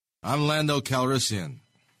I'm Lando Calrissian.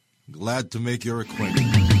 Glad to make your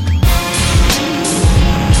acquaintance.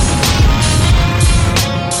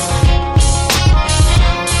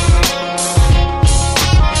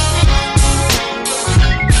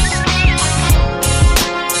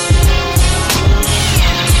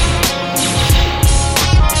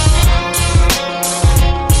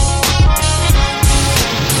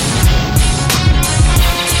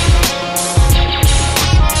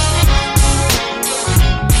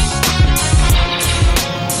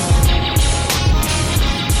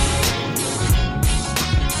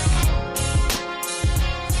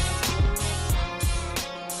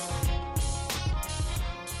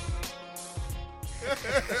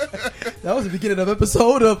 That was the beginning of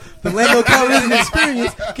episode of the Lando Calrissian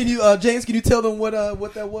Experience. Can you, James? Can you tell them what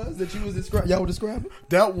that was that you was y'all were describing?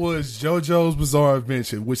 That was JoJo's Bizarre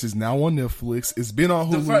Adventure, which is now on Netflix. It's been on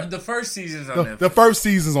Hulu. The first season's on Netflix. The first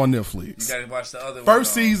season's on Netflix. You gotta watch the other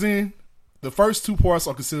first season. The first two parts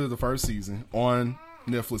are considered the first season on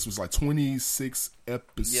Netflix. Was like 26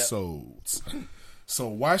 episodes. Yep. So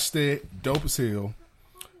watch that. Dope as hell.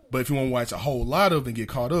 But if you want to watch a whole lot of it and get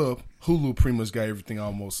caught up, Hulu pretty much got everything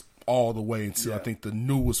almost all the way until I think the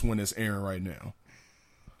newest one that's airing right now.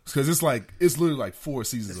 Because it's literally like 4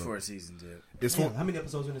 seasons. It's 4 seasons, yeah. It's how many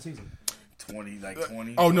episodes in the season? 20.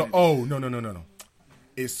 No.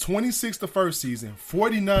 It's 26 the first season,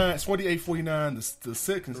 49, 48, 49 the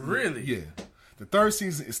second season. Really? Yeah. The third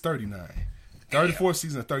season is 39. 34th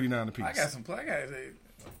season is 39 apiece.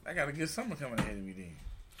 I got a good summer coming ahead of me then.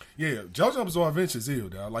 Yeah, JoJo's Bizarre Adventure is ill,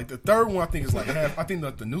 dog. Like the third one, I think is like half. I think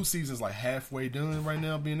the new season is like halfway done right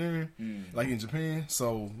now, being there, like in Japan.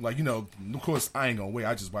 So, like of course, I ain't gonna wait.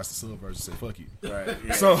 I just watch the sub version and say fuck you. Right.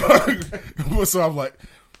 Yeah. So I'm like,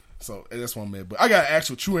 so that's one man. But I got an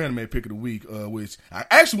actual true anime pick of the week, which I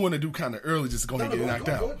actually want to do kind of early, just to go ahead and get knocked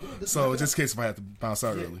out. So just in case if I have to bounce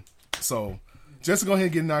out early. So just to go ahead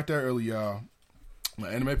and get knocked out early, y'all. My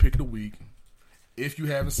anime pick of the week. If you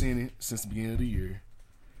haven't seen it since the beginning of the year.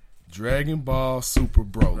 Dragon Ball Super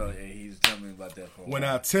Broly. Bro, yeah, he was telling me about that. When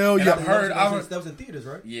I tell you, that was in theaters,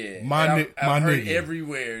 right? Yeah, I've heard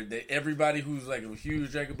everywhere that everybody who's like a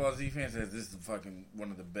huge Dragon Ball Z fan says this is fucking one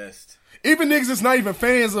of the best. Even niggas that's not even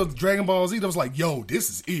fans of Dragon Ball Z, that was like, yo, this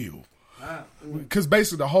is ill. Because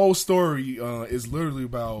basically the whole story is literally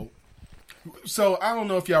about. So I don't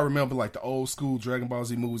know if y'all remember like the old school Dragon Ball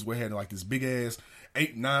Z movies where it had like this big ass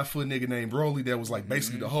 8-9 foot nigga named Broly that was like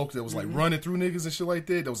basically the Hulk that was like running through niggas and shit like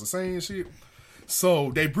that. That was the same shit.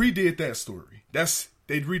 So they redid that story.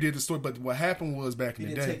 They redid the story, but what happened was back in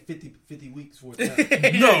the day. It didn't take 50 weeks for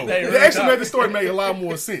it. No, they actually made the story make a lot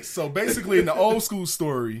more sense. So basically, in the old school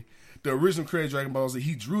story, the original creator of Dragon Ball Z,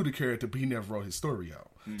 he drew the character, but he never wrote his story out.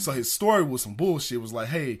 So his story was some bullshit. It was like,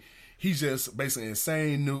 hey, he's just basically an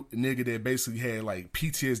insane nigga that basically had like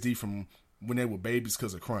PTSD from when they were babies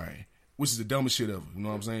because of crying. Which is the dumbest shit ever, you know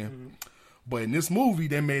what I'm saying? Mm-hmm. But in this movie,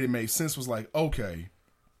 they made it make sense. Was like, okay.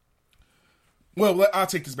 Well, I'll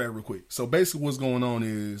take this back real quick. So basically what's going on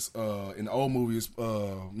is, in the old movies,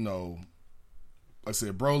 like I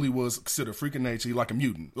said, Broly was considered a freak of nature. He like a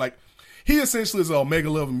mutant. Like, he essentially is an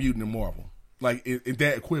omega level mutant in Marvel. Like, in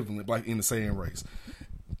that equivalent, like in the same race.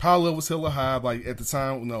 Power level was hella high. Like, at the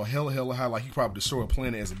time, hella high. Like, he probably destroyed a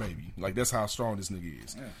planet as a baby. Like, that's how strong this nigga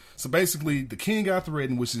is. Yeah. So basically, the king got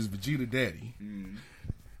threatened, which is Vegeta daddy. Mm.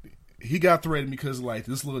 He got threatened because, like,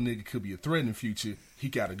 this little nigga could be a threat in the future. He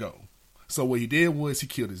got to go. So what he did was he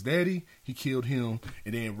killed his daddy, he killed him,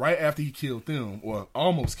 and then right after he killed them, or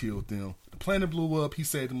almost killed them, the planet blew up. He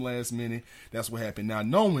saved them last minute. That's what happened. Now,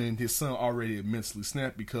 knowing his son already had mentally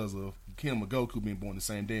snapped because of him and Goku being born the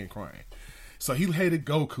same day and crying. So he hated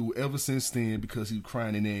Goku ever since then because he was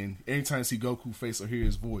crying, and then anytime he see Goku face or hear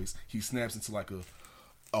his voice, he snaps into like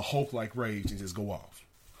a Hulk-like rage and just go off.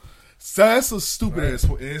 So that's a stupid ass.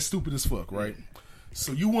 It's stupid as fuck, right?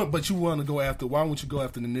 So you want to go after? Why won't you go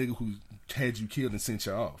after the nigga who had you killed and sent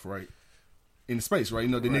you off, right? In the space, right? You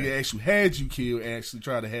know, the nigga actually had you killed and actually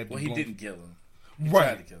tried to have you. Well, he didn't kill him. He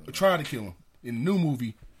tried to kill him. In the new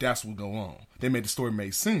movie, that's what go on. They made the story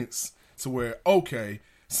make sense to where, okay,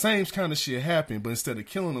 same kind of shit happened, but instead of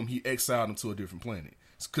killing him, he exiled him to a different planet.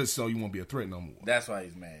 So you won't be a threat no more. That's why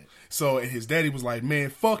he's mad. So and his daddy was like,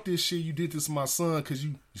 man, fuck this shit. You did this to my son because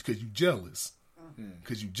you jealous.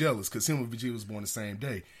 Because you jealous. Because him and Vegeta was born the same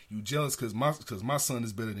day. You jealous because my son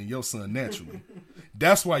is better than your son naturally.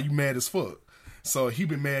 That's why you mad as fuck. So he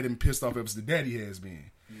been mad and pissed off ever since the daddy has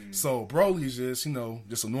been. So Broly is just,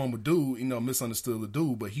 just a normal dude, misunderstood the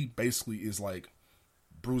dude, but he basically is like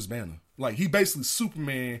Bruce Banner. Like, he basically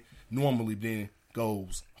Superman normally, then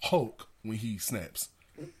goes Hulk when he snaps.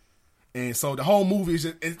 And so the whole movie is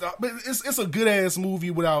it's a good ass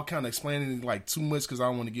movie without kind of explaining like too much because I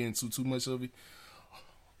don't want to get into too much of it.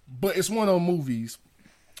 But it's one of those movies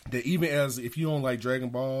that even as if you don't like Dragon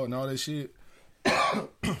Ball and all that shit,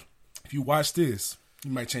 if you watch this,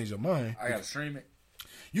 you might change your mind. I gotta stream it.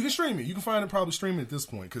 You can stream it. You can find it probably streaming at this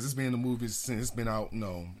point because it's been in the movies since it's been out.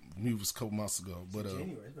 No, it was a couple months ago. But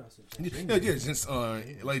January. Since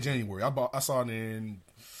late January. I saw it in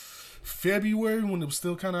February when it was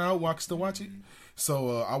still kind of out. Where I could still watch it.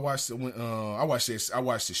 So I watched it when I watched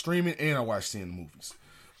it streaming and I watched it in the movies.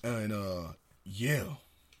 And yeah.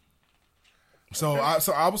 So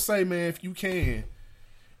I would say, man, if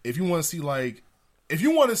you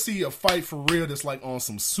want to see a fight for real that's like on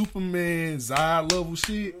some Superman Zod level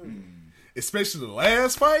shit, especially the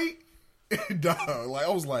last fight, dog, like I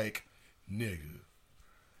was like, nigga,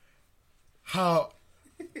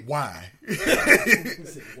 why?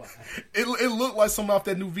 It looked like something off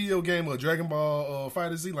that new video game of Dragon Ball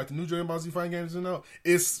Fighter Z, like the new Dragon Ball Z fighting games, you know?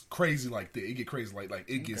 It's crazy like that. It get crazy like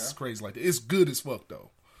it gets crazy like that. It's good as fuck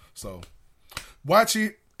though. So watch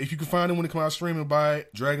it. If you can find it when it comes out streaming, buy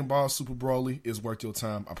it. Dragon Ball Super Broly is worth your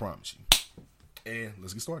time. I promise you. And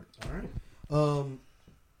let's get started. All right.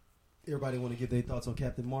 Everybody want to give their thoughts on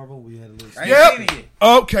Captain Marvel? We had a little. Yep.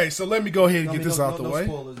 Okay, so let me go ahead and get this out the way.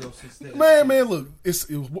 Spoilers, Man, look.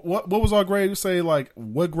 What was our grade to say? Like,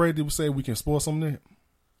 what grade did we say we can spoil something?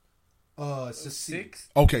 It's a 6.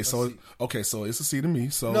 Okay, so it's a C to me.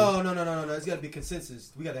 So no. It's got to be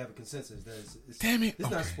consensus. We got to have a consensus. Damn it! It's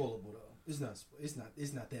not spoilable though. It's not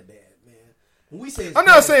that bad, man. When we say I'm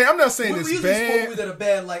not saying it's we bad. usually spoil movies that are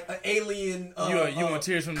bad, like an Alien. You want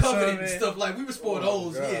Tears from the Covenant Sun, and stuff like we would spoil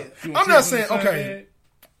those. God. Yeah. I'm not saying okay.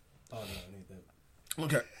 Oh no, I need that.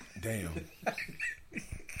 Okay, damn.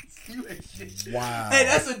 You ain't shit. Wow. Hey,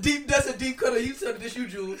 that's a deep cut. You said this, you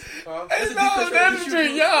Jules. That's true,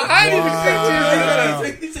 y'all. I didn't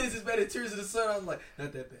even think He said it's better than Tears of the Sun. I was like,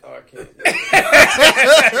 not that bad. Oh, I can't.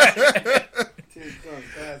 Tears of the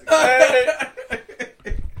Sun is classic.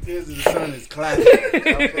 Tears of the Sun is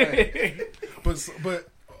classic. But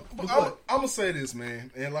I'm gonna say this,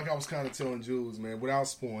 man, and like I was kind of telling Jules, man, without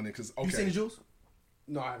spoiling it, because okay, you seen the Jules?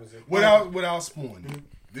 No, I haven't seen it. Without spoiling it.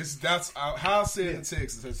 That's how I said in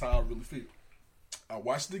Texas. That's how I really feel. I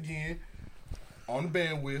watched it again on the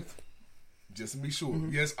bandwidth just to be sure.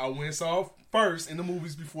 Mm-hmm. Yes, I went saw first in the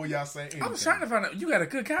movies before y'all say anything. I was trying to find out. You got a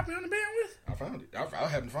good copy on the bandwidth? I found it. I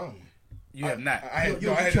haven't found one. You have not. I had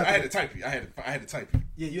to type it. I had to type it.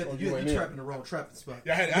 Yeah, you trapped in the wrong trapping spot.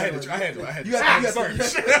 Yeah, I had to. You had to.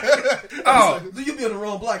 Oh, you be on the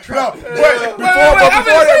wrong block trap. Wait.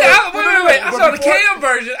 I saw the cam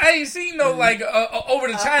version. I ain't seen no like over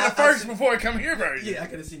to China first before it come here version. Yeah, I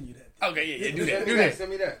could have seen you that. Okay, yeah, do that. Send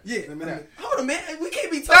me that. Yeah, send me that. Hold on, man. We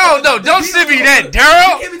can't be talking. No, don't send me that,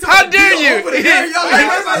 Daryl. How dare you?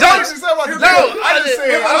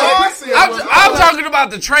 I'm talking about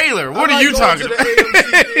the trailer. What are you talking about?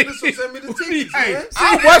 Send me the tickets, man.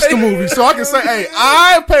 I watched the movie, so I can say, hey,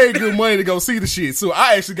 I paid good money to go see the shit. So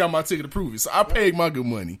I actually got my ticket to prove it. So I paid my good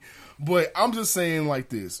money. But I'm just saying like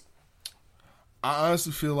this. I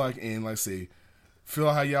honestly feel like, and like I say,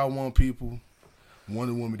 feel how y'all want people.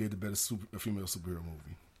 Wonder Woman did the better female superhero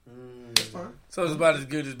movie. That's fine. So it's about as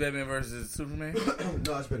good as Batman versus Superman?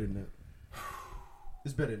 No, it's better than that.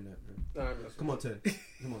 It's better than that, man. Come on, Teddy.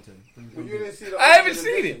 Well, you didn't see the I haven't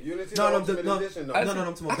seen it. You didn't see the Ultimate Edition, though.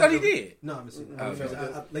 No, I thought he did. No, I haven't seen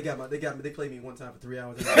it. They got me. They played me one time for 3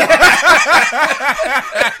 hours. He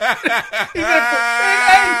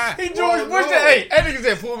George Bush. Hey, that nigga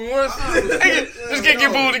said pull me once. Just can't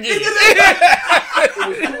get pulled again. It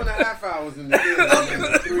was 2.5 hours in the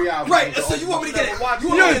theater, 3 hours. Right. So you want me to get it? You want me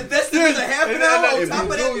to invest in a half an hour on If top of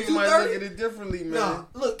that? you do, you might look at it differently, man. Nah,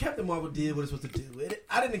 look, Captain Marvel did what it's supposed to do.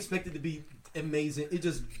 I didn't expect it to be amazing. It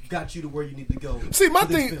just got you to where you need to go.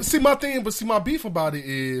 My beef about it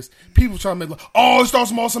is people trying to make like, oh, it's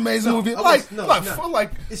the most amazing movie. It's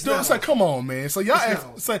like, come on, man. So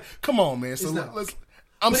y'all say, come on, man. So let's.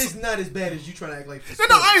 But it's not as bad as you trying to act like. No,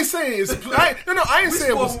 I ain't saying it's. I ain't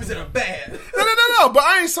saying it was. Movies that are bad. No. But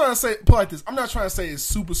I ain't trying to say put like this. I'm not trying to say it's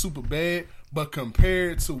super, super bad. But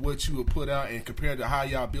compared to what you would put out and compared to how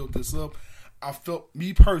y'all built this up, I felt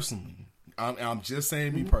me personally. I'm just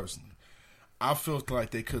saying me personally. I felt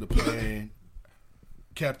like they could have planned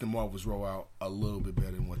Captain Marvel's role out a little bit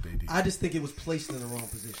better than what they did. I just think it was placed in the wrong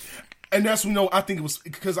position. And that's I think it was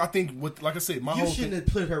because I think like I said, you shouldn't have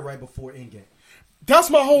put her right before Endgame.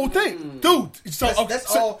 That's my whole thing, dude. So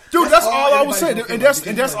that's all. Dude, that's all I was saying, and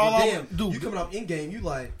that's all. Dude, you coming off Endgame, you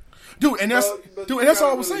like. dude, and that's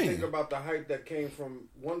all I was saying. Think about the hype that came from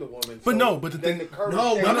Wonder Woman. But the thing,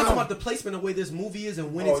 no, we're not talking about the placement of the way this movie is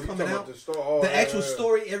and when it's coming out. The actual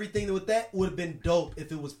story, everything with that would have been dope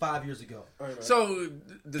if it was 5 years ago. So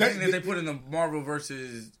the thing that they put in the Marvel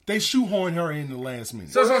versus they shoehorned her in the last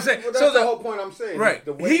minute. So that's what I'm saying. Well, that's the whole point I'm saying. Right.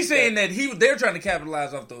 He's saying that they're trying to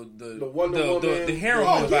capitalize off the Wonder Woman, the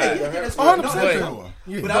heroine. Oh, that's 100%.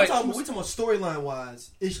 But we're talking about storyline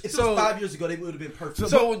wise. If it was 5 years ago, they would have been perfect.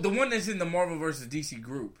 So the one that's in the Marvel versus DC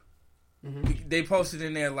group, they posted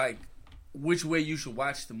in there like which way you should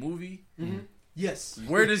watch the movie. Yes.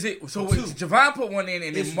 Where does it? So Javon put one in,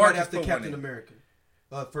 and then Marcus right after put Captain one in. America.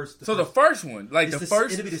 First. So the first one, like the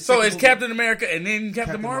first. So it's Captain America and then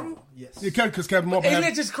Captain Marvel. Yes. Yeah, because Captain Marvel. Isn't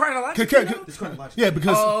it just chronological? It's chronological. Yeah,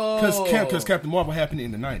 because Captain Marvel happened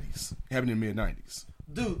in the 90s. It happened in the mid-90s.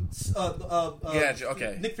 Dude, Gotcha,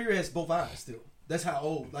 okay. Nick Fury has both eyes still. That's how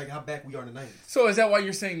old, like how back we are in the 90s. So is that why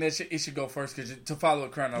you're saying that it should go first to follow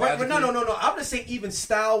it chronologically? Right, no. I'm just saying even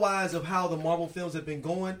style-wise of how the Marvel films have been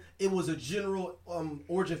going, it was a general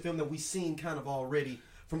origin film that we've seen kind of already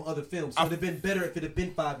from other films. So it'd have been better if it had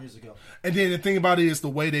been 5 years ago. And then the thing about it is the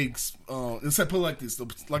way they, instead put it like this,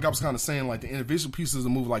 like I was kind of saying, like the individual pieces of the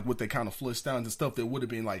movie, like what they kind of flushed down to stuff that would have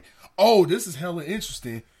been like, oh, this is hella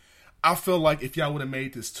interesting. I feel like if y'all would have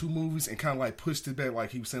made this 2 movies and kind of like pushed it back, like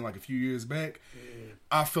he was saying, like a few years back,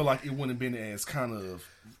 I feel like it wouldn't have been as kind of.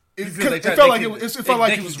 It felt like it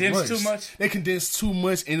was rushed. Too much. They condensed too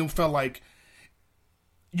much, and it felt like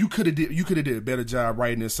you could have did a better job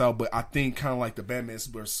writing this out. But I think kind of like the Batman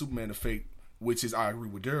vs Superman effect, which is I agree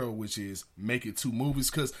with Daryl, which is make it 2 movies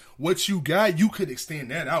because what you got, you could extend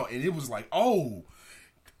that out, and it was like, oh,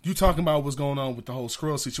 you talking about what's going on with the whole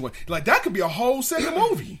Skrull situation? Like that could be a whole second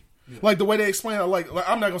movie. Like the way they explain it, like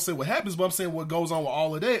I'm not gonna say what happens, but I'm saying what goes on with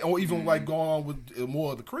all of that, or even like going on with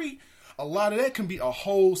more of the Kree. A lot of that can be a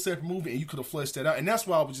whole separate movie, and you could have fleshed that out. And that's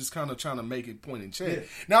why I was just kind of trying to make it point in check. Yeah.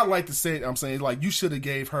 Not like to say, I'm saying like you should have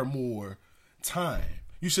gave her more time.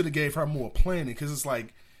 You should have gave her more planning because it's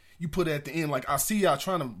like you put it at the end. Like I see y'all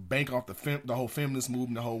trying to bank off the whole feminist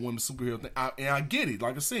movement, the whole women superhero thing, and I get it.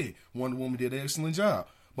 Like I said, Wonder Woman did an excellent job,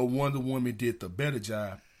 but Wonder Woman did the better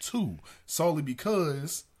job too, solely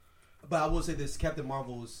because. But I will say this: Captain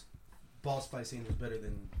Marvel's boss fight scene was better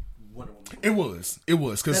than Wonder Woman. It was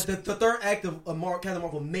because the third act of Captain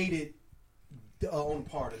Marvel made it on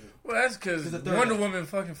part of it. Well, that's because Wonder Woman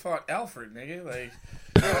fucking fought Alfred, nigga. Like,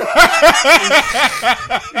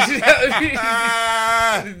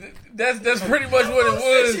 that's pretty much what it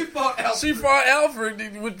was. She fought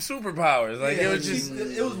Alfred with superpowers. Like it was just.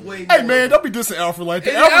 It was way. Hey man, don't be dissing Alfred like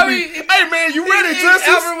that. Hey man, you read Injustice?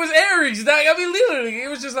 Alfred was Ares. Like, I mean, literally, it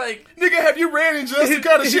was just like, nigga, have you read Injustice?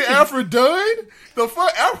 Kind of shit Alfred done? The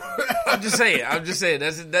fuck, Alfred? I'm just saying.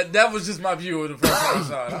 That was just my view of the first time I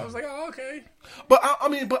saw it. I was like, oh, okay. But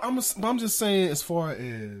I'm just saying, as far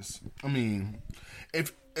as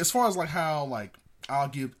as far as like how like I'll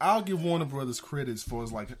give Warner Brothers credit as far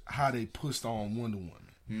as like how they pushed on Wonder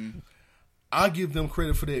Woman. I'll give them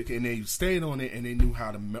credit for that, and they stayed on it, and they knew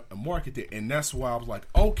how to market it, and that's why I was like,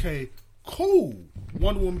 okay, cool.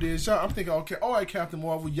 Wonder Woman did his job. I'm thinking, okay, all right, Captain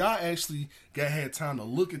Marvel, y'all actually had time to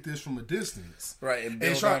look at this from a distance, right, and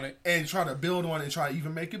build on it, and try to build on it, and try to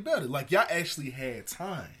even make it better. Like y'all actually had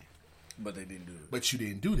time. But they didn't do it. But you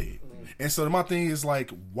didn't do that. And so my thing is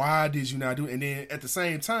like, why did you not do it? And then at the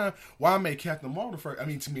same time, why make Captain Marvel first? I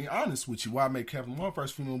mean, to be honest with you, why make Captain Marvel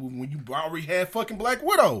first female movie when you already had fucking Black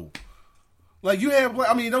Widow? Like you have,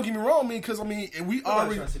 I mean, don't get me wrong, because we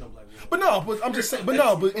already. But no, but I'm just saying. But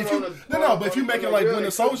no, but if you but if you make it like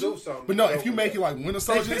Winter Soldier, but no, if you make it like Winter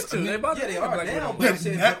Soldier, they are now.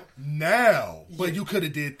 Now, but you could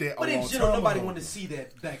have did that. But in general, nobody wanted to see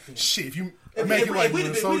that back then. Shit, if you make it like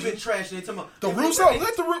Winter Soldier, we've been trashing it. Talking about the Russo,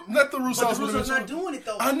 let the Russos. But the Russos not doing it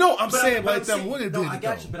though. I know. I'm saying like them would have did it. I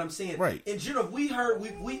got you, but I'm saying right. In general, we heard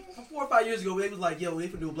 4 or 5 years ago, they was like, yo, they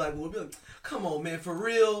can do a Black Widow. We'd be like, come on, man, for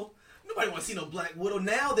real. Nobody want to see no Black Widow.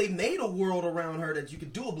 Now they made a world around her that you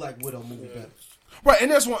could do a Black Widow movie better. Right,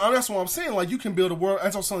 and that's what I'm saying. Like you can build a world.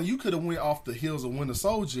 As I'm saying, you could have went off the heels of Winter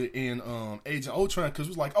Soldier and Agent Ultron because it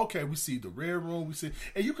was like, okay, we see the Red Room,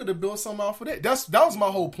 and you could have built something off of that. That was my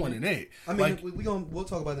whole point in that. I mean, like, we'll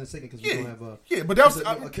talk about that in a second because we're gonna have but that was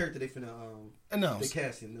a character they finna they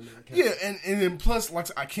casting. Yeah, and then plus, like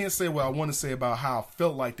I can't say what I want to say about how I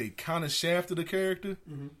felt like they kind of shafted the character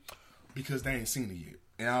because they ain't seen it yet.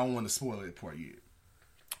 And I don't want to spoil that part yet.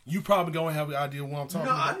 You probably gonna have an idea of what I'm talking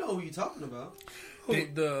about. No, I know who you're talking about.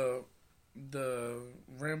 The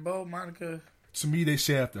Rambo Monica. To me, they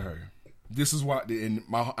shafted her. This is why, and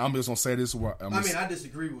I'm just gonna say this. I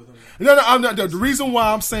disagree with him. No, I'm not. The reason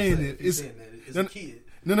why I'm saying it is a kid.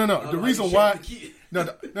 No. The reason you why. shaft the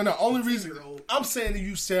kid. No. Only reason I'm saying that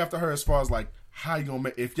you shaft her as far as like how you gonna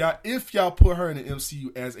make if y'all put her in the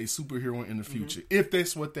MCU as a superhero in the future, if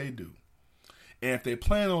that's what they do, and if they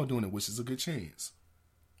plan on doing it, which is a good chance.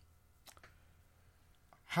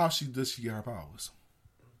 How does she get her powers?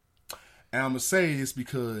 And I'm gonna say it's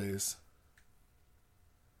because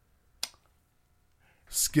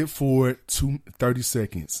skip forward 30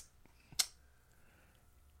 seconds.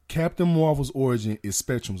 Captain Marvel's origin is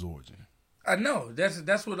Spectrum's origin. I know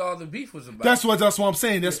that's what all the beef was about. That's what I'm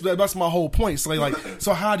saying. That's my whole point. So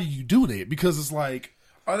so how do you do that? Because it's like,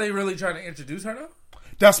 are they really trying to introduce her though?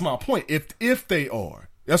 That's my point. If they are,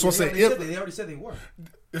 that's what I'm saying. They already said they were.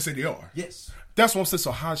 They say they are. Yes. That's what I'm saying.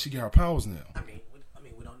 So how did she get her powers now? I mean,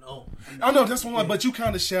 we don't know. I know that's what I'm like, but you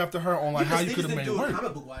kind of shafted her on like how you could have made it work.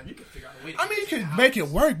 Comic book wise, you can figure out a way. I mean, you can make it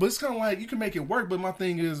work, but it's kind of like you can make it work. But my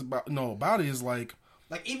thing is about it is like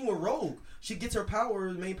even with Rogue, she gets her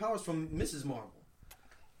main powers from Mrs. Marvel.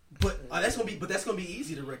 But that's gonna be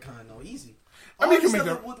easy to retcon though. Easy. I mean, you can make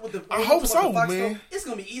that. I hope so, man. It's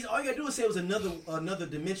gonna be easy. All you gotta do is say it was another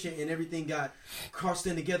dimension, and everything got crossed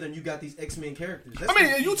in together, and you got these X-Men characters.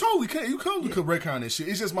 You totally can. You totally could retcon this shit.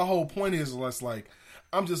 It's just my whole point is less like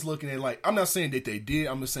I'm just looking at like I'm not saying that they did.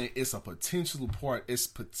 I'm just saying it's a potential part. It's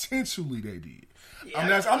potentially they did.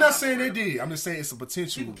 Yeah, I'm not saying they did. I'm just saying it's a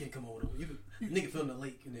potential. People can't come over. Nigga fell in the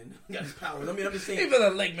lake and then got his powers. I mean, I'm just saying. He fell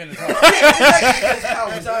in the lake, man.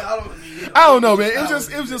 I don't know, man. It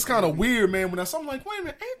was just kind of weird, man. When I'm like, wait a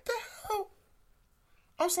minute, ain't the hell?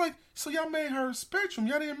 I was like, so y'all made her Spectrum.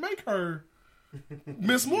 Y'all didn't make her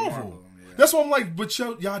Miss Marvel. Yeah. That's what I'm like. But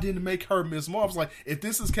y'all didn't make her Miss Marvel. I was like, if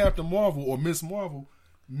this is Captain Marvel or Miss Marvel,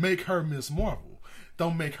 make her Miss Marvel.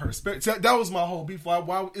 Don't make her Spectrum. That was my whole beef.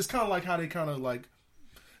 Why? It's kind of like how they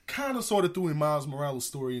kind of sort of threw in Miles Morales'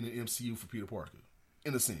 story in the MCU for Peter Parker,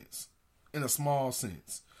 in a small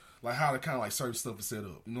sense, like how the kind of like certain stuff is set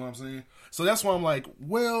up. You know what I'm saying? So that's why I'm like,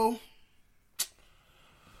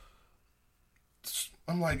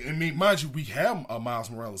 I mean, mind you, we have a Miles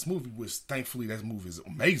Morales movie, which thankfully that movie is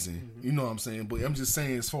amazing. Mm-hmm. You know what I'm saying? But I'm just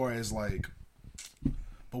saying, as far as like,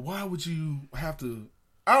 but why would you have to?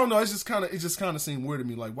 I don't know. It just kind of seemed weird to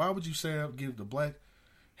me. Like, why would you give the black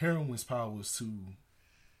heroine's powers to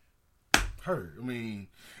her? I mean,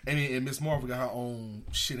 and Miss Marvel got her own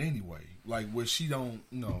shit anyway. Like, where she don't,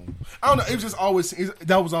 I don't know. It was just always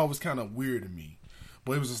that was always kind of weird to me.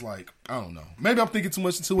 But it was just like, I don't know. Maybe I'm thinking too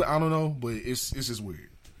much into it. I don't know. But it's just weird.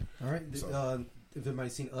 All right. So. If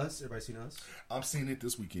everybody's seen Us, I've seen it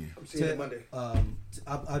this weekend. I'm seeing it Monday.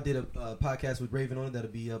 I did a podcast with Raven on it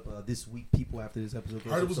that'll be up this week. People after this episode. I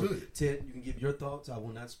heard it was good. Ted, you can give your thoughts. I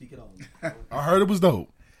will not speak at all. I heard it was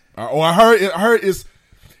dope. I heard it's.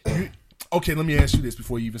 Okay, let me ask you this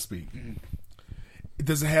before you even speak.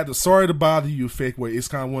 Does it have the sorry to bother you effect where it's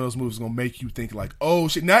kind of one of those movies gonna make you think like, oh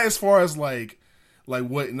shit? Not as far as like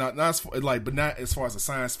what, not as far, like, but not as far as the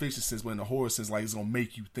science fiction sense, but in the horror sense, like it's gonna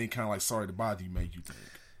make you think, kind of like sorry to bother you, make you think.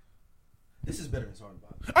 This is better than sorry to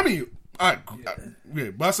bother. I mean,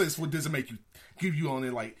 but I say, what does it make you give you on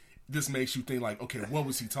it? Like this makes you think like, okay, what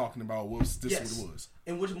was he talking about? What was this? Yes. What it was?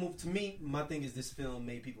 And which move to me, my thing is this film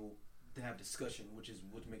made people to have discussion, which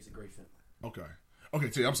makes it a great film. Okay,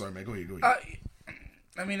 Ted, I'm sorry, man. Go ahead.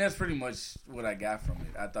 I mean, that's pretty much what I got from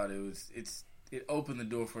it. I thought it opened the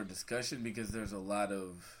door for discussion because there's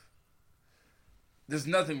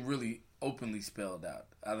nothing really openly spelled out.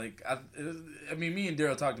 I mean, me and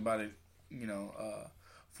Daryl talked about it,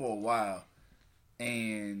 for a while,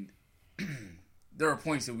 and there are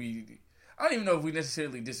points that I don't even know if we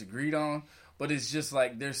necessarily disagreed on, but it's just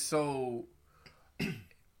like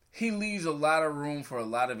he leaves a lot of room for a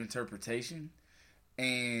lot of interpretation,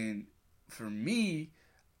 and for me,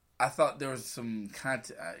 I thought there was some I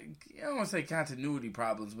don't want to say continuity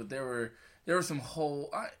problems, but there were some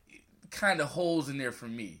kind of holes in there for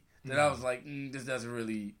me that I was like, this doesn't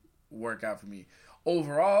really work out for me.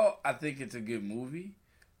 Overall, I think it's a good movie.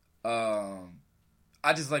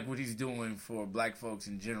 I just like what he's doing for black folks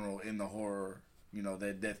in general in the horror,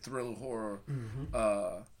 that thriller horror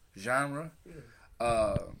genre.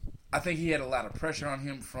 I think he had a lot of pressure on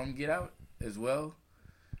him from Get Out as well.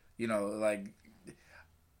 Like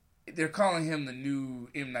they're calling him the new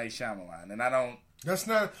M. Night Shyamalan, and I don't. That's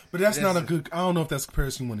not a good. I don't know if that's a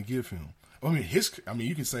comparison you want to give him. I mean,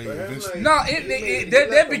 you can say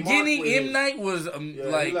that beginning M. Night was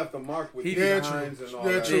like he left a mark with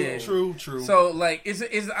true. So like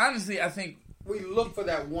it's honestly, I think we look for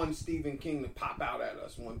that one Stephen King to pop out at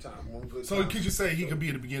us one time. So could you say he could be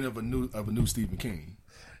at the beginning of a new Stephen King?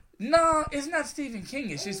 No, it's not Stephen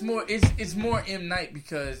King. It's just more. It's more M. Night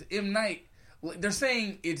because M. Night. They're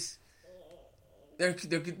saying it's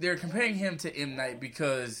they're comparing him to M. Night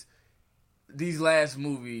because these last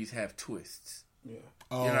movies have twists. Yeah.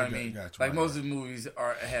 Oh, you know what I mean? Gotcha, like most of the movies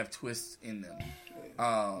have twists in them.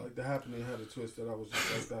 Like The Happening had a twist that I was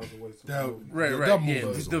just like, that was a waste of time. Right. That movie Yeah,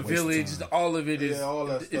 was a the waste of village, time. all of it is all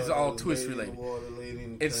that it's stuff, all the twist lady in related. the water, the lady in the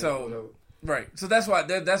And tank, so, whatever. right. So that's why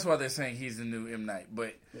they're saying he's the new M. Night.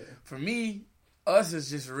 But for me, Us is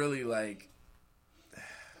just really like,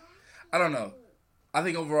 I don't know. I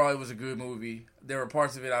think overall it was a good movie. There were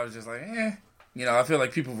parts of it I was just like, You know, I feel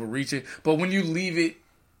like people were reaching. But when you leave it,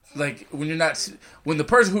 like when the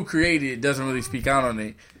person who created it doesn't really speak out on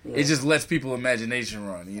it, it just lets people's imagination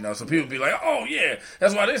run. You know, so people be like, oh yeah,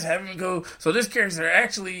 that's why this happened. Go. So this character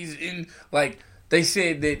actually is in, like they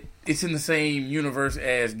said that it's in the same universe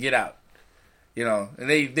as Get Out. You know, and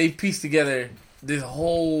they pieced together this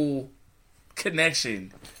whole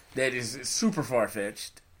connection that is super far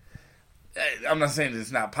fetched. I'm not saying that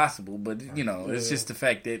it's not possible, but you know, it's just the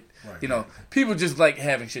fact that people just like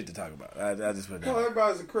having shit to talk about. I just put that. Well,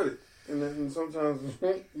 everybody's a critic, and sometimes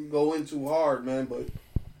you go in too hard, man. But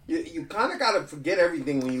you kind of got to forget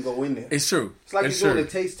everything when you go in there. It's true. It's like it's you're doing a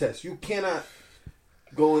taste test. You cannot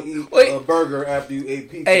go and eat a burger after you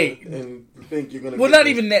ate pizza and think you're gonna. Well, not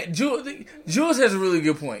even that. Jules has a really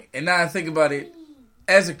good point, and now I think about it,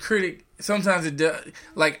 as a critic, sometimes it does.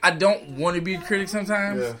 Like, I don't want to be a critic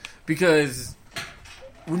sometimes because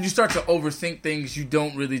when you start to overthink things, you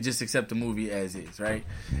don't really just accept the movie as is, right?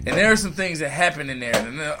 And there are some things that happen in there,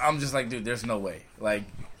 and I'm just like, dude, there's no way. Like,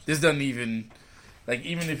 this doesn't even, like,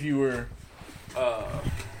 even if you were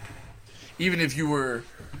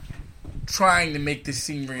trying to make this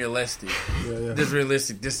seem realistic,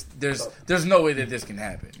 there's no way that this can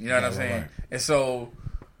happen. You know what I'm saying? Right. And so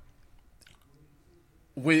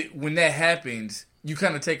when that happens, you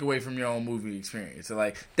kind of take away from your own movie experience. So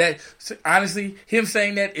like that, so honestly, him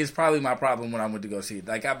saying that is probably my problem when I went to go see it.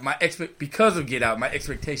 Like because of Get Out, my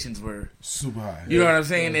expectations were super high. You know what I'm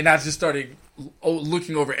saying? And I just started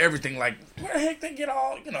looking over everything. Like, where the heck they get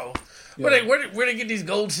all, you know, where they get these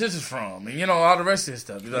gold scissors from, and you know all the rest of this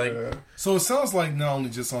stuff. Like, so it sounds like not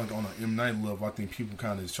only just on an M. Night level, I think people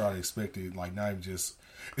kind of try to expect it. Like not even just.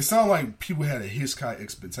 It sounds like people had a Hitchcock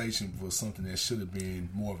expectation for something that should have been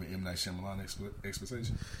more of an M. Night Shyamalan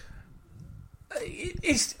expectation.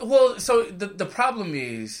 So the problem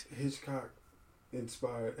is Hitchcock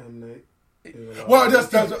inspired M. Night. Well,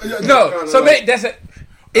 that's no. So like, that's a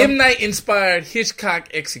M. Night inspired, Hitchcock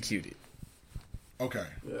executed. Okay.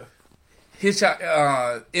 Yeah. Hitchcock,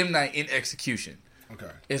 M. Night in execution.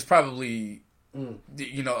 Okay. It's probably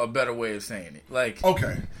a better way of saying it. Like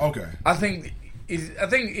okay. I think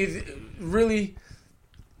it's really.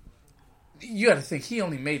 You got to think he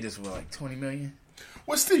only made this with like $20 million.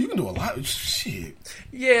 Well, still, you can do a lot of shit.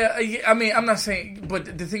 Yeah, I mean, I'm not saying,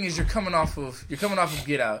 but the thing is, you're coming off of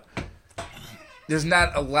Get Out. There's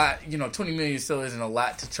not a lot, $20 million still isn't a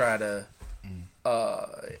lot to try to,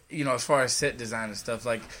 as far as set design and stuff,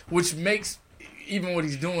 like, which makes even what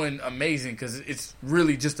he's doing amazing because it's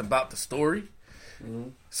really just about the story. Mm-hmm.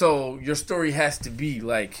 So your story has to be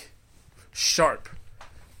like sharp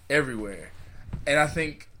everywhere, and I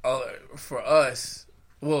think for us,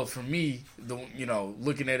 well, for me,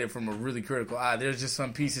 looking at it from a really critical eye, there's just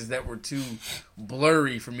some pieces that were too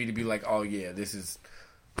blurry for me to be like, oh yeah, this is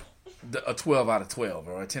a 12 out of 12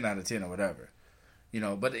 or a 10 out of 10 or whatever,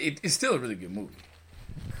 But it's still a really good movie.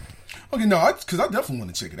 Okay, no, because I definitely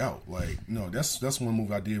want to check it out. Like, that's one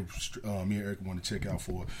movie I did. Me and Eric want to check out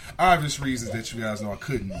for obvious reasons that you guys know I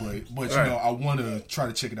couldn't. But right. I want to try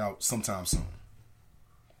to check it out sometime soon.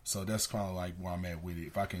 So that's kind of like where I'm at with it.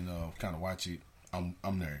 If I can kind of watch it, I'm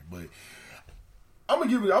there. But I'm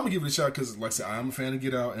gonna give it a shot because, like I said, I'm a fan of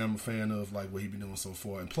Get Out and I'm a fan of like what he been doing so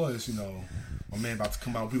far. And plus, my man about to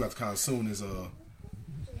come out. We about to come out soon. Is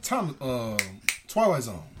Twilight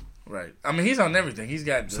Zone. Right. I mean, he's on everything. He's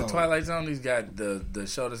got the Twilight Zone. He's got the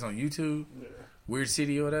show that's on YouTube, Weird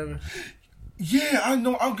City or whatever. Yeah, I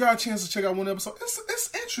know. I've got a chance to check out one episode.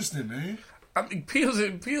 It's interesting, man. I mean, Peel's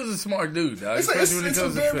a smart dude, dog. It's a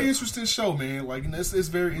very interesting show, man. Like, it's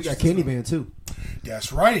very interesting. You got Candyman, too.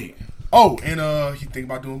 That's right. Oh, and he think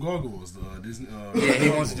about doing Gargoyles. Disney. Yeah, he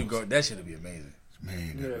wants to do Gargoyles. That should be amazing.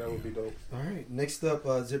 Man, yeah, that would be dope. All right. Next up,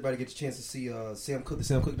 does everybody get a chance to see the Sam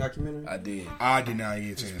Cooke documentary? I did. I did not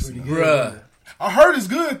get a chance to. Bruh. I heard it's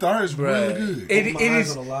good, though. I heard it's really good. It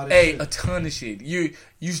is a ton of shit. You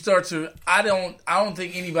start to. I don't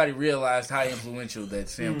think anybody realized how influential that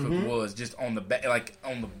Sam Cooke was just on the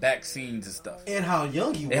back scenes and stuff. And how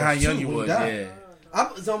young he was. Yeah.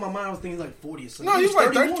 I was on my mind. I was thinking like 40 or something. No, he was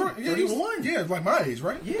like 31. Yeah, like my age,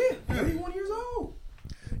 right? Yeah, 31 years old.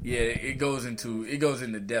 Yeah, it goes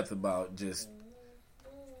into depth about just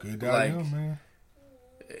Good dial, man.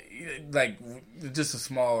 Like just a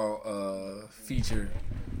small feature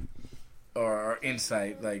or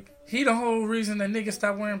insight. Like he the whole reason that niggas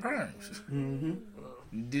stopped wearing perms.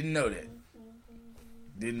 Didn't know that.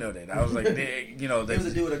 I was like, you know, there was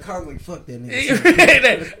a dude with a car like, fuck that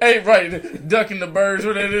nigga. Hey, right, ducking the birds.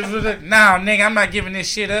 What it is? Nah, nigga, I'm not giving this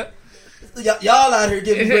shit up. Y'all out here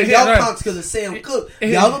giving y'all punks because of Sam Cooke.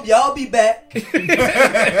 Y'all be back.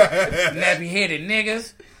 Nappy headed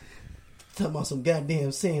niggas. Talking about some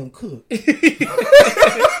goddamn Sam Cooke.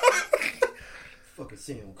 Fucking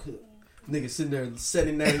Sam Cooke. Nigga sitting there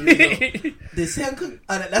 79 years old. Did Sam Cooke?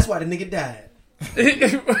 That's why the nigga died.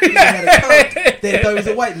 They thought he was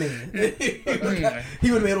a white man. He would have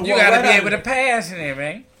been able to walk. You gotta be able to pass in there,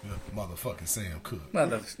 man. Motherfucking Sam Cooke.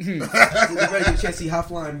 Did you ready to get a chance to see High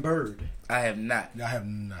Flying Bird? I have not. I have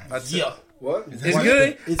not. Yeah. What? It's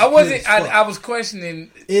good. I was questioning.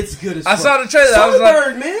 It's good as I fuck. saw the trailer. I was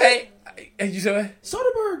Soderbergh, like, man. Hey, you said what?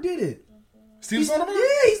 Soderbergh did it. Steve Soderbergh?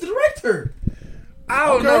 Yeah, he's the director. I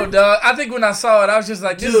don't know, dog. I think when I saw it, I was just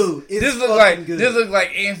like, this looked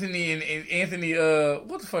like Anthony and Anthony.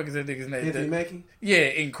 What the fuck is that nigga's name? Anthony Mackie. Yeah,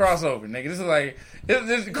 in crossover, nigga. This is like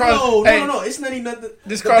this No. It's not even nothing.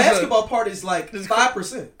 The basketball part is like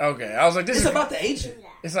 5%. Okay, I was like, it's about the agent.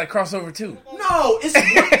 It's like crossover too. No,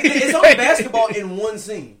 it's only basketball in one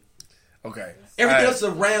scene. Okay. Everything else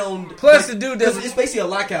around. Plus the dude does. It's basically a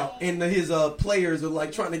lockout, and his players are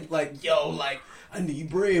like trying to I need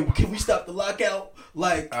bread. Can we stop the lockout?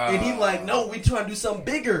 And he like, no, we trying to do something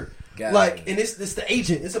bigger. And it's the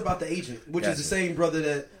agent. It's about the agent, which is the same brother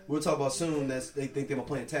that we'll talk about soon. They think they're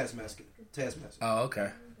playing Taskmaster. Oh,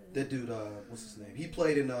 okay. That dude, what's his name? He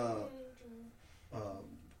played in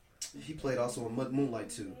he played also in Moonlight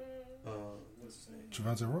too. What's his name?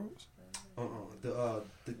 Trevante Rhodes.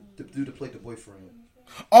 The dude that played the boyfriend.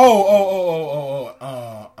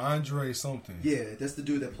 Andre something. Yeah, that's the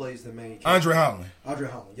dude that plays the main character. Andre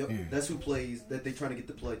Holland. Yep. Yeah. That's who plays that they trying to get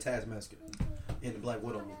to play Taskmaster in the Black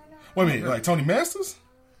Widow movie. Wait a minute, like Tony Masters?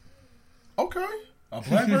 Okay. A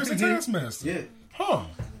black person Taskmaster. Yeah. Huh.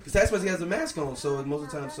 Because Taskmaster has a mask on, so most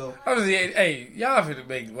of the time, Hey, y'all finna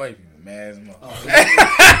make white people mad as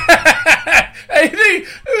Hey,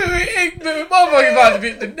 motherfucker about to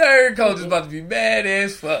be, the nerd culture is about to be mad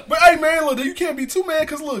as fuck. But hey, man, look, you can't be too mad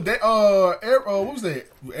because look, they what was that?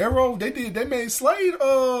 Arrow, they made Slade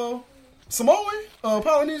Samoan,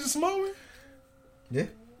 Polynesian Samoan. Yeah.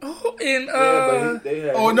 Oh, in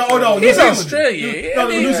no, he's Australian.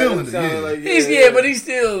 New Zealand. But he's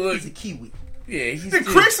still he's a Kiwi. Yeah,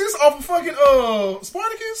 Chris is off of fucking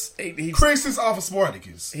Spartacus. Chris is off of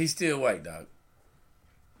Spartacus. He's still white, dog.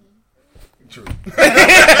 True.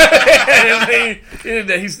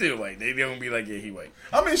 He's still white. They don't be like, yeah, he white.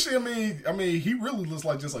 I mean, he really looks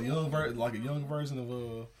like just a young version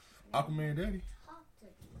of Aquaman Daddy.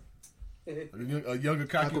 A younger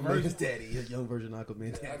cocky version. Daddy, a young version of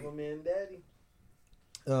Aquaman Daddy. Aquaman Daddy.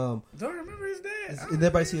 Don't remember his dad. Did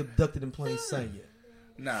everybody see Abducted in Plain Sight yet?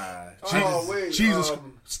 Nah. Jesus,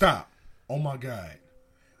 stop! Oh my God,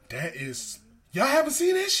 that is. Y'all haven't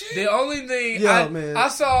seen that shit? The only thing I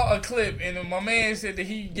saw a clip and my man said that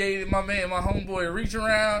he gave my homeboy a reach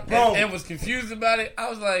around and was confused about it. I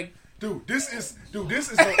was like, this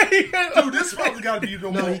probably gotta be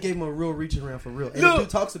No, he gave him a real reach around for real. And the dude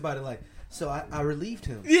talks about it like, so I relieved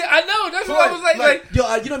him. Yeah, I know. That's what I was like,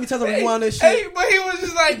 yo, you know how many times I rewind that shit? Hey, but he was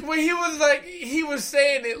just like, when he was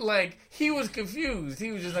saying it like, he was confused.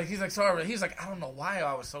 He was just like, he's like, sorry. He's like, I don't know why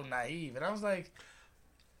I was so naive. And I was like,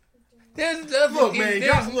 Look, man,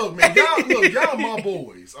 y'all my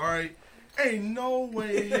boys, all right? Ain't no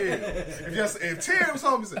way in hell. If Terry was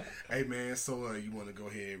home and said, hey, man, so you want to go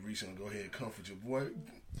ahead, reach and go ahead and comfort your boy.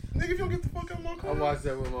 Nigga, if you don't get the fuck out of my car. I watched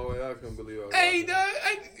that with my way. I couldn't believe it. Hey,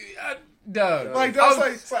 dog. Like,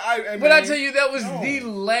 that's but I tell you, that was the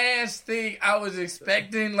last thing I was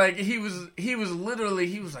expecting. Like, he was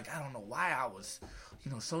like, I don't know why I was,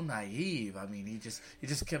 so naive. I mean, he just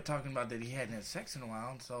kept talking about that he hadn't had sex in a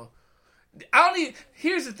while, so...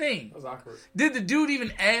 Here's the thing. That was awkward. Did the dude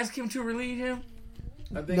even ask him to relieve him?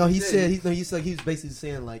 I think he said he was basically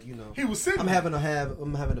saying like, he was sitting. I'm having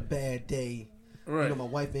a bad day. Right. My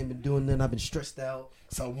wife ain't been doing nothing. I've been stressed out.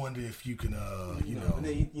 So I wonder if you can, And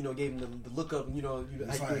then gave him the look up.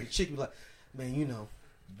 The chick was like, man,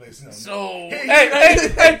 So he need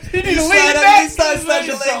to leave that. Slide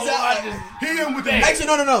your legs out. Hit him with the. Actually,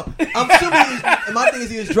 no. I'm assuming. My thing is,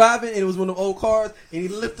 he was driving and it was one of the old cars, and he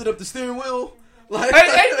lifted up the steering wheel. Like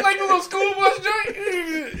a little school bus joint. Hit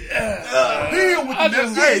him with the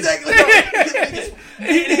exactly.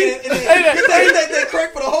 That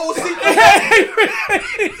crank for the whole seat.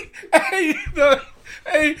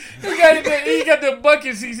 Hey, he got the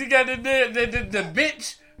bucket seats. He got the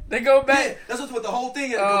bench. They go back. Yeah, that's what the whole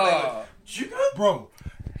thing is. Go back. Like, bro,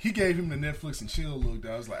 he gave him the Netflix and chill look.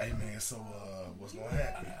 I was like, hey man, so what's gonna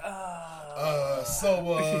happen?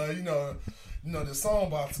 You know, the song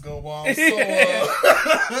about to go on. So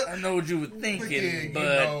I know what you were thinking,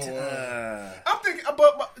 but I'm thinking,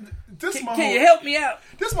 but this is my can you help me out?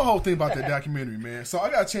 This is my whole thing about that documentary, man. So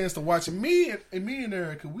I got a chance to watch it. Me and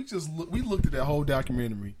Erica, we looked at that whole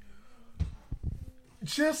documentary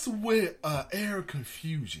just with air of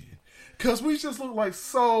confusion, because we just look like,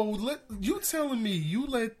 so you telling me you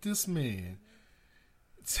let this man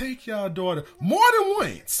take your daughter more than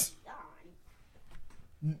once?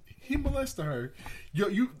 He molested her.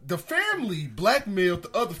 The family blackmailed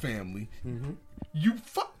the other family. Mm-hmm.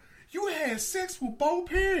 You had sex with both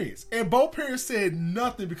parents, and both parents said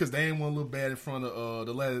nothing because they didn't want to look bad in front of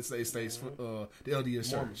the Latter-day Saints, the LDS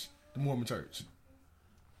Church, the Mormon Church.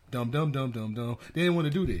 Dumb. They didn't want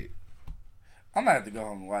to do that. I'm gonna have to go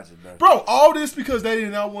home and watch it, bro. All this because they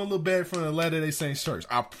did not want to look bad in front of the Latter-day Saints Church.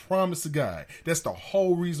 I promise to God, that's the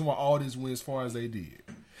whole reason why all this went as far as they did.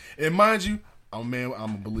 And mind you, I'm a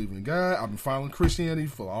believer in God. I've been following Christianity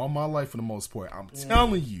for all my life for the most part. I'm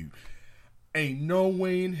telling you, ain't no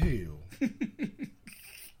way in hell.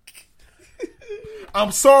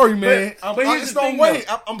 I'm sorry, man.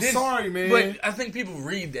 I'm sorry, man. But I think people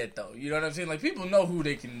read that though. You know what I'm saying? Like people know who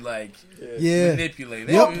they can manipulate.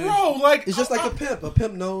 Bro, like it's just like a pimp. A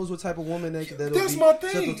pimp knows what type of woman that'll that's be my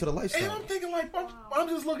thing. to the lifestyle. And I'm thinking like, I'm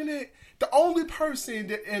just looking at the only person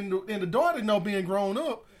that and the daughter know being grown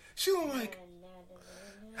up. She was like,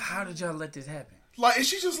 how did y'all let this happen? Like, and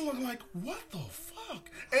she just looked like, what the fuck?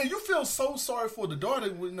 And you feel so sorry for the daughter.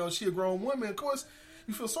 You know, she a grown woman. Of course,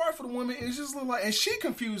 you feel sorry for the woman. And it just looked like, and she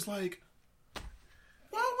confused, like,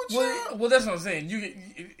 why would you? Well, that's what I'm saying. You,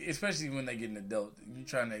 especially when they get an adult, you're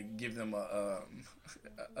trying to give them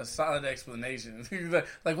a solid explanation.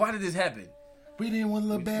 like, why did this happen? We didn't want to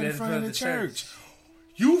look bad in front of the church.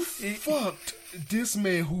 You fucked this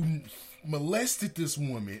man who molested this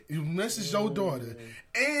woman, you molested your daughter,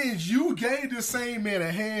 and you gave the same man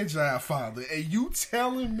a hand job, father, and you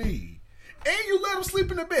telling me, and you let him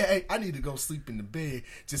sleep in the bed. Hey, I need to go sleep in the bed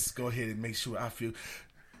just to go ahead and make sure I feel.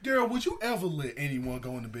 Daryl, would you ever let anyone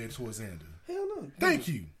go in the bed towards Xander? Hell no. Thank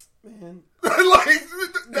you. Man. Like,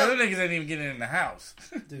 those niggas ain't even getting in the house.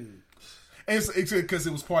 Dude. And it's because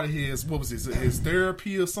it was part of his, what was it, his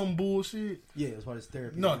therapy or some bullshit? Yeah, it was part of his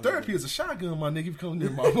therapy. No, therapy is a shotgun, my nigga. You come near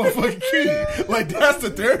my motherfucking kid. Like, that's the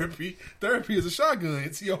therapy. Therapy is a shotgun.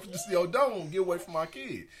 It's, don't get away from my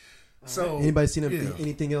kid. So, anybody seen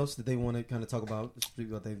anything else that they want to kind of talk about? Speak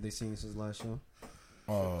about they've seen since the last show?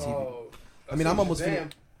 I mean, I'm almost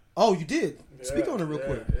finished. Oh, you did? Yeah, speak on it real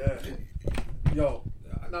quick. Yeah. Yo,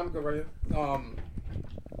 I'm good right here.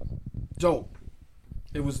 Dope.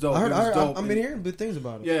 It was dope. I've been hearing good things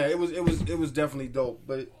about it. Yeah, it was definitely dope.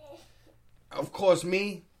 But of course,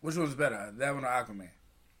 me. Which one's better, that one or Aquaman?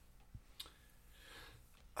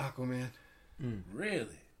 Aquaman.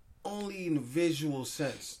 Really? Only in the visual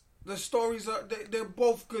sense. The stories they're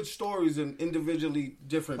both good stories and individually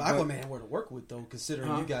different. But Aquaman had more to work with though,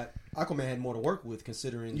 considering you got Aquaman had more to work with,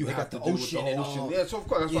 considering you got the ocean. Yeah, so of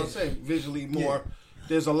course that's what I'm saying. Visually more,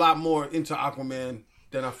 there's a lot more into Aquaman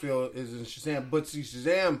than I feel is in Shazam. But see,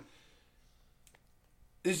 Shazam,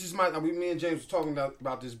 this is me and James were talking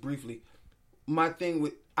about this briefly. My thing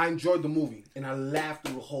with, I enjoyed the movie and I laughed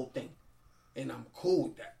through the whole thing, and I'm cool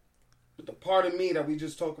with that. But the part of me that we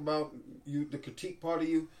just talked about, the critique part of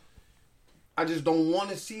you, I just don't want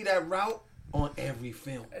to see that route on every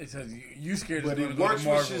film. You scared it's going to go works to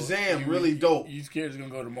Marvel. with Shazam, really dope. You scared it's going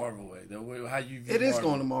to go the Marvel way. The way how you view it is Marvel.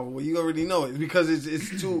 going to Marvel way. You already know it because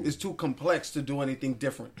it's too complex to do anything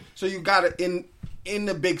different. So you got it in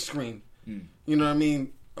the big screen. You know what I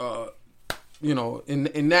mean?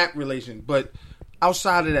 In that relation. But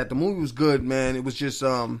outside of that, the movie was good, man. It was just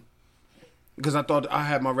because I thought I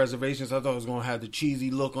had my reservations. I thought it was going to have the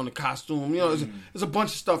cheesy look on the costume. You know, there's a bunch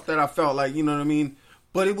of stuff that I felt like, you know what I mean?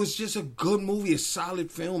 But it was just a good movie, a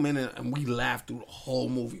solid film, man. And we laughed through the whole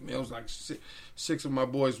movie, man. It was like six of my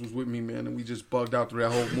boys was with me, man, and we just bugged out through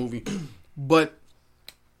that whole movie. But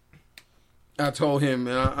I told him,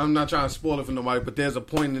 and I'm not trying to spoil it for nobody, but there's a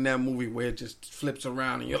point in that movie where it just flips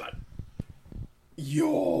around and you're like,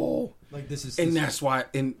 yo. Like this is... And that's why,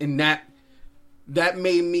 and that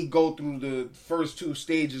made me go through the first two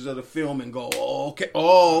stages of the film and go,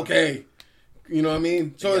 okay. You know what I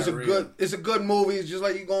mean? So it's a good movie. It's just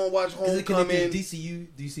like you go and watch Homecoming. Is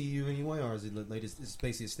it DCU anyway, or is it like it's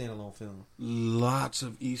basically a standalone film? Lots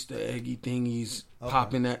of Easter eggy thingies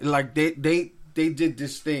popping at, like they did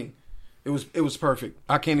this thing It was perfect.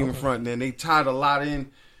 I can't even front. And they tied a lot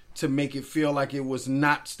in to make it feel like it was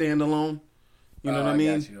not standalone. You know what I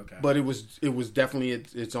mean? Okay. But it was definitely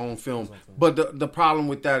its own film. But the problem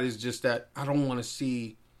with that is just that I don't want to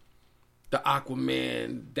see the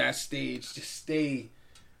Aquaman, that stage, just stay.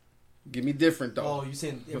 Give me different though. Oh, you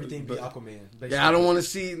saying everything be Aquaman? Basically. Yeah, I don't want to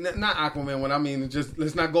see not Aquaman. What I mean is just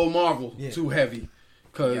let's not go Marvel too heavy,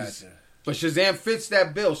 because but Shazam fits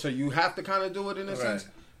that bill, so you have to kind of do it in a sense.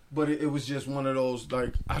 But it was just one of those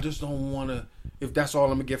like I just don't want to. If that's all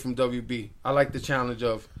I'm gonna get from WB, I like the challenge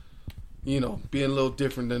of being a little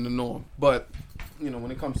different than the norm. But when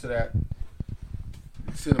it comes to that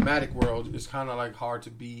cinematic world, it's kind of like hard to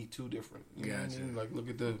be too different. You know what I mean? Like look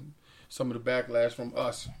at some of the backlash from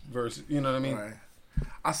us versus, you know what I mean? Right.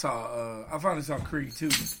 I finally saw Creed 2.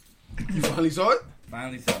 You finally saw it?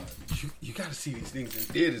 Finally saw it. You gotta see these things in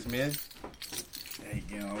theaters, man. Hey,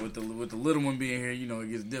 with the little one being here, it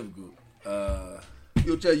gets difficult.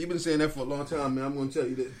 Yo, Chad, you've been saying that for a long time, man. I'm gonna tell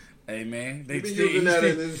you that. Hey, man, You've been using that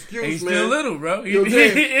as an excuse, he's man. still little, bro. He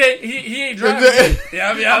ain't driving.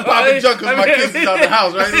 I'm popping junk because my kids is out the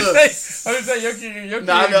house, right? Look. I'm just saying, your kid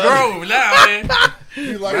grown now, man.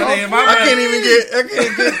 He's like, I can't even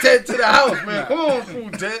get Ted to the house, man. Come on,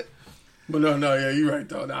 fool, Ted. But no, yeah, you're right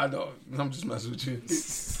though. I don't. I'm just messing with you.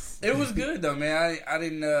 It was good though, man. I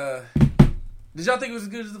didn't. Did y'all think it was as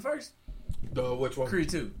good as the first? Which one? Creed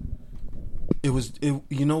 2. It was.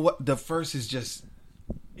 You know what? The first is just.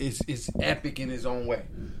 It's epic in his own way.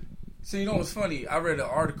 So you know what's funny? I read an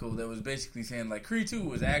article that was basically saying like Creed 2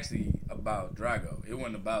 was actually about Drago. It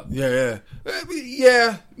wasn't about yeah.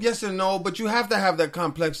 Yes and no, but you have to have that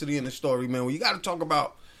complexity in the story, man. Well, you got to talk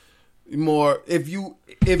about more. If you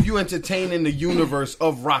entertain in the universe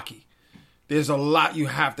of Rocky, there's a lot you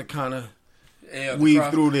have to kind of weave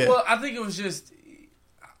through there. Well, I think it was just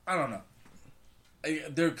I don't know.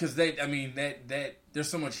 Because there's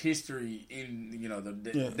so much history in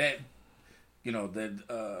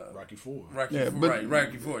Rocky IV.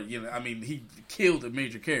 Rocky IV. He killed a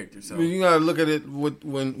major character. So you gotta look at it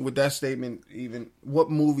with that statement. Even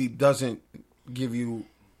what movie doesn't give you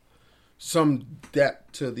some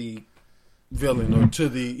depth to the villain or to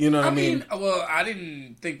the what I mean? Well, I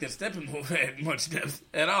didn't think that Steppenwolf had much depth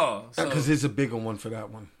at all. Because it's a bigger one for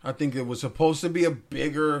that one. I think it was supposed to be a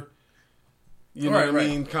bigger. You know what I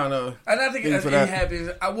mean? Kind of. And I think it happens.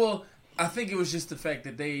 I think it was just the fact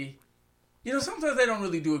that they, sometimes they don't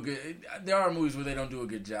really do a good. There are movies where they don't do a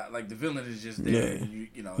good job. Like the villain is just there.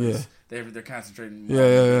 Yeah. They're concentrating more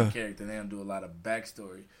on the character. They don't do a lot of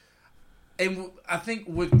backstory. And I think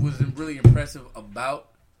what was really impressive about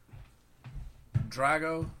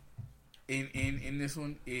Drago in this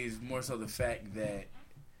one is more so the fact that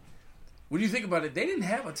when you think about it, they didn't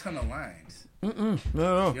have a ton of lines. No. You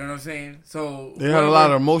know what I'm saying? So they had a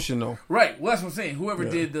lot of emotion though. Right. Well, that's what I'm saying. Whoever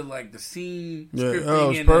did the scene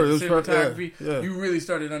scripting and the cinematography, you really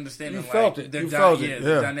started understanding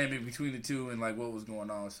the dynamic between the two and like what was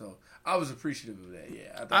going on. So I was appreciative of that.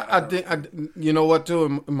 Yeah, I think you know what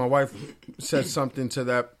too. My wife said something to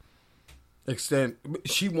that extent.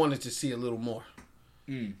 She wanted to see a little more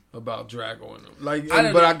about Drago and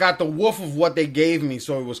them. But I got the woof of what they gave me,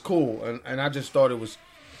 so it was cool, and I just thought it was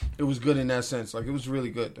good in that sense. Like, it was really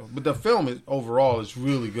good, though. But the film overall is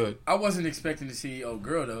really good. I wasn't expecting to see old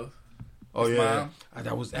girl, though. Oh, yeah.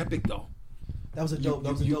 That was epic, though. That was a dope.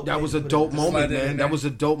 That was a dope moment, man. That was a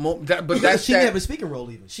dope moment. But she didn't have a speaking role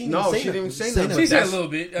even. She didn't even say nothing. She said a little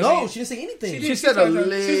bit. She didn't say anything. She said a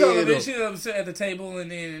little. She said a little bit. She was at the table and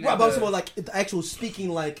then. Right, but also like the actual speaking,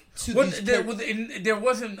 like to these there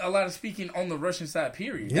wasn't a lot of speaking on the Russian side.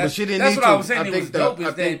 Period. But she didn't. That's need what to. I was saying.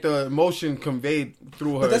 I think the emotion conveyed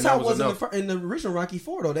through her. But that's how it was in the original Rocky IV,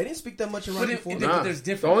 though. They didn't speak that much in Rocky IV. But there's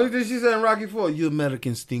different. The only thing she said in Rocky IV, "You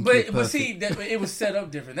Americans think." But see, it was set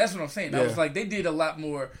up different. That's what I'm saying. I was like, they did a lot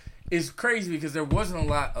more. It's crazy because there wasn't a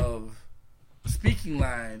lot of speaking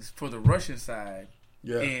lines for the Russian side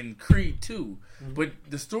in Creed 2. But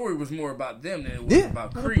the story was more about them than it was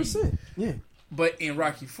about Creed. 100%. Yeah. But in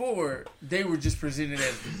Rocky IV, they were just presented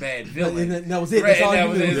as the bad villain. And that was it. Right, That's all that you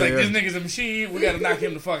was knew. it. It's like, this nigga's a machine. We got to knock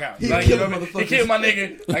him the fuck out. He killed my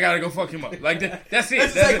nigga. I got to go fuck him up. Like, that's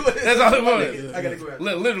it. That's all it was. I got to go out.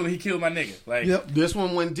 Literally, he killed my nigga. Like, This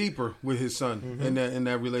one went deeper with his son in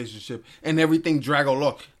that relationship. And everything Drago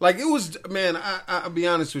looked. Like, it was, man, I'll be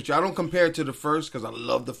honest with you. I don't compare it to the first because I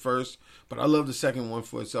love the first. But I love the second one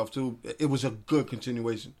for itself, too. It was a good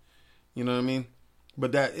continuation. You know what I mean?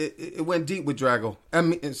 But that it went deep with Drago. I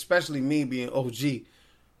mean, especially me being OG,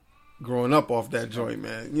 growing up off that joint,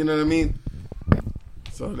 man. You know what I mean?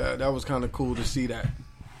 So that was kind of cool to see that.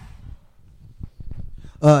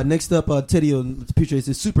 Next up, Teddy on Future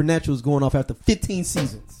says Supernatural is going off after 15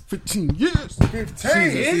 seasons. 15 years.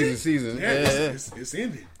 15. Season. Yeah, Yeah. it's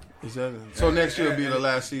ended. Exactly. So next year will be the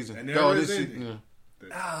last season. And there this is season. ending.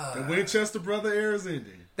 The Winchester brother era is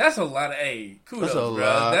ending. That's a lot of kudos,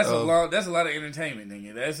 That's a bro. lot That's a lot of entertainment,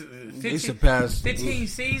 nigga. That's 15, surpassed 15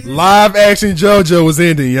 seasons. Live action JoJo was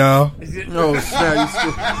ending, y'all. No, snap.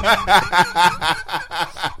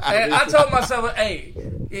 And I told myself, I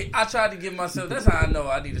tried to give myself. That's how I know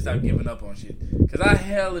I need to stop giving up on shit. Because I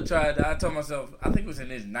hella tried. I told myself, I think it was in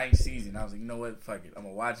this 9th season. I was like, you know what? Fuck it. I'm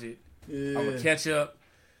gonna watch it. Yeah. I'm gonna catch up.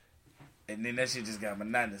 And then that shit just got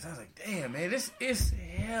monotonous. I was like, damn, man, this is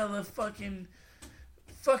hella fucking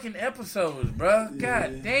episodes, bro.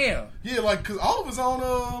 God damn. Yeah, like, because all of it's on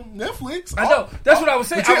Netflix. I know. That's what I was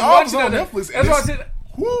saying. But I all of was it's on watching Netflix. That's what I said.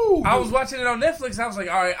 Woo. I was watching it on Netflix. I was like,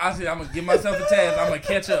 all right, I said, I'm going to give myself a task. I'm going to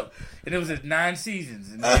catch up. And it was at 9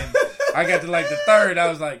 seasons. And then I got to like the 3rd. I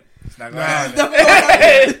was like, it's not going to happen.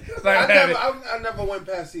 It's not gonna happen. I never went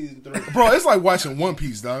past season 3. Bro, it's like watching One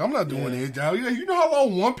Piece, dog. I'm not doing it, dog. You know how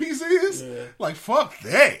long One Piece is? Yeah. Like, fuck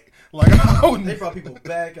that. Like, I wouldn't. They brought people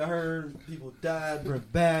back. I heard people died, brought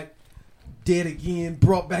back, dead again,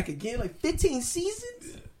 brought back again. Like 15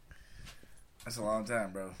 seasons? That's a long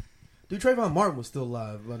time, bro. Dude, Trayvon Martin was still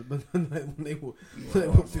alive, but when they were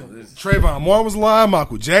filming. Trayvon Martin was alive.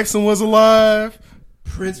 Michael Jackson was alive.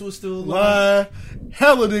 Prince was still alive.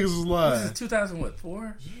 Hella niggas was This is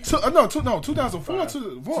alive. 2004? No, 2004,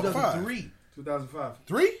 2003. 2005.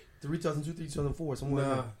 3? 2002, 2004, somewhere.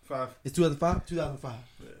 Nah, Nah. 5. It's 2005? 2005.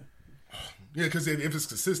 Yeah, because if it's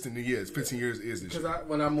consistent, then yeah, it's 15 years is this shit. Because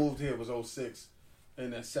when I moved here, it was 06.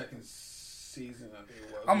 In that second season, I think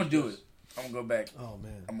it was. I'm going to do it. I'm going to go back. Oh,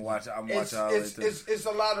 man. I'm going to watch it. I'm going to watch It's, it all the way it's, through. it's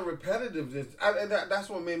a lot of repetitiveness. That's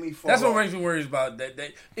what made me fall That's what off. makes me worried about that.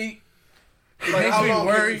 It Like, makes how me long can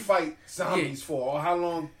worried. you fight zombies for? Or how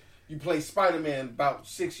long you play Spider-Man about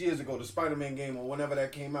 6 years ago, the Spider-Man game, or whenever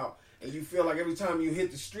that came out, and you feel like every time you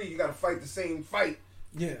hit the street, you got to fight the same fight.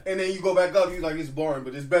 Yeah. And then you go back up, you like, it's boring,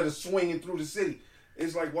 but it's better swinging through the city.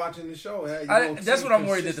 It's like watching the show. You That's see what I'm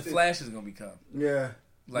worried that the consistent- Flash is going to become. Yeah.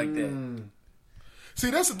 Like that. See,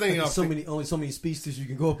 that's the thing. There's only so many species you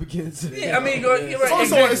can go up against. Yeah, I mean, you're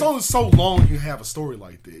right. It's only so long you have a story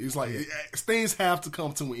like that. It's like things have to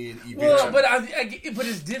come to an end eventually. Well, but but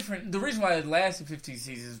it's different. The reason why it lasted 15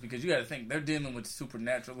 seasons is because you got to think they're dealing with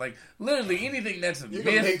supernatural. Like literally anything that's a You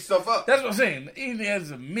can make myth. stuff up. That's what I'm saying. Anything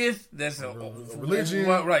that's a myth, that's a religion,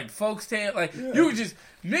 right? Folks tale. Like you were just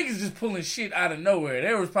niggas just pulling shit out of nowhere.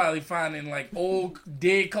 They was probably finding like old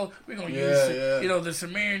dead culture. We're gonna use the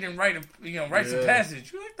Sumerian rite of rites of passage.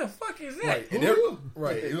 You're like, the fuck is that? Right, and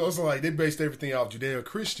it was like they based everything off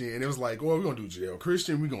Judeo-Christian, and it was like, well, we're gonna do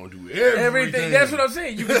Judeo-Christian, we're gonna do everything. That's what I'm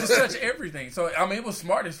saying. You can just touch everything. So I mean, it was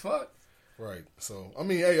smart as fuck. Right. So I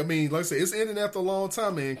mean, like I said, it's ending after a long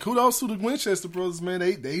time, man. Kudos to the Winchester brothers, man.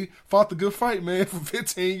 They fought the good fight, man, for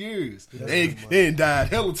 15 years. They ain't died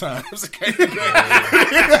hella times.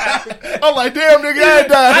 I'm like, damn, nigga, I ain't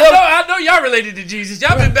died hella. I know y'all related to Jesus.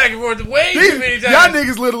 Y'all been back and forth way too many times. Y'all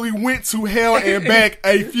niggas literally went to hell and back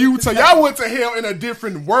a few times. Y'all went to hell in a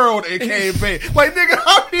different world and came back. Like, nigga,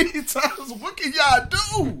 how many times? What can y'all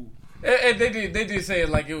do? And they did say it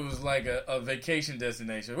like it was like a vacation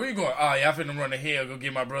destination. Where you going? Oh, yeah, I finna run to hell, go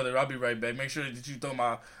get my brother. I'll be right back. Make sure that you throw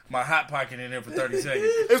my hot pocket in there for 30 seconds.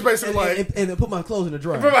 It's basically like... And put my clothes in the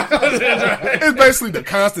dryer. It's basically the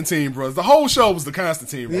Constantine brothers. The whole show was the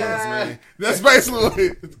Constantine brothers, man. That's basically what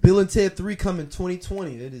it... Bill and Ted 3 coming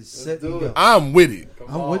 2020. It is set to go. I'm with it.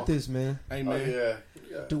 I'm with this, man. Hey, man.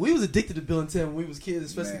 Yeah. Dude, we was addicted to Bill and Ted when we was kids,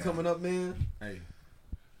 especially coming up, man. Hey.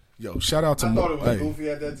 Yo, shout out to I thought it was goofy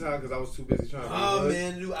at that time because I was too busy trying to. Oh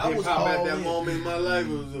man, dude, I was all all at that in. moment in my life.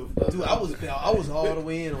 Dude, I was all the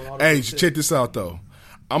way in on all the Hey, check this out though.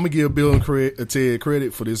 I'm gonna give Bill and Ted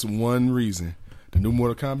credit for this one reason. The new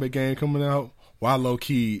Mortal Kombat game coming out. Why low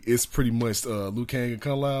key, it's pretty much Liu Kang and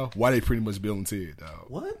Kung Lao. Why they pretty much Bill and Ted, dog?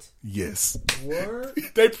 What? Yes. Word?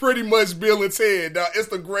 They pretty much Bill and Ted, dog. It's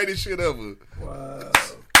the greatest shit ever. Wow.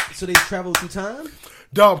 So they travel through time?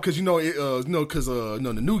 Dog, because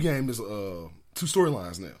the new game is 2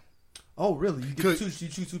 storylines now. Oh, really? You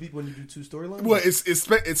choose 2 people and you do 2 storylines? Well,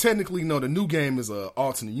 it's technically the new game is a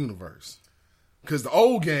alternate universe. Because the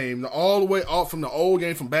old game, all the way off from the old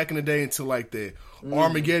game from back in the day until like the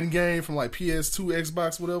Armageddon game from like PS2,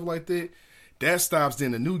 Xbox, whatever like that stops.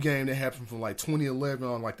 Then the new game that happened from like 2011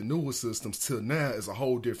 on like the newer systems till now is a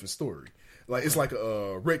whole different story. Like it's like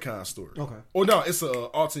a retcon story. Okay. Or no, it's a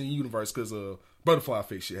alternate universe because butterfly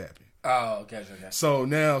effect shit happened. Oh, okay. So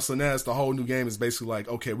now it's the whole new game is basically like,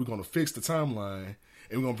 okay, we're gonna fix the timeline,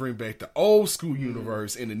 and we're gonna bring back the old school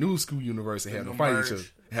universe and the new school universe and have them fight each other.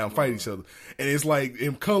 Have them fight each other. And it's like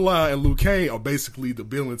Kunlun and Liu Kang are basically the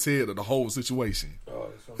Bill and Ted of the whole situation.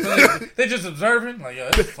 They're just observing, like, yo,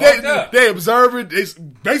 it's fucked up. They observe it. It's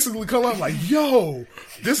basically Kunlun like, yo,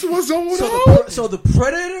 this is what's going on. So the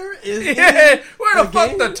Predator is where the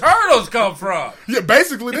fuck the turtles come from? Yeah,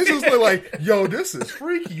 basically, they just like, yo, this is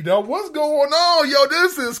freaky, though. What's going on? Yo,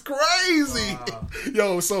 this is crazy.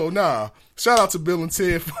 Yo, so, shout out to Bill and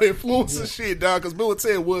Ted for influencing shit, dog, because Bill and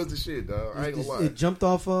Ted was the shit, dog. I ain't gonna lie. It jumped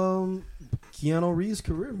off Keanu Reeves'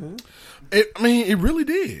 career, man. It really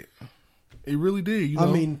did. It really did. You know?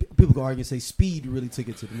 I mean, people can argue and say Speed really took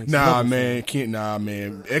it to the next level.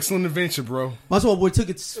 Man. Excellent adventure, bro. That's what took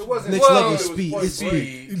it to the next level. Speed. It's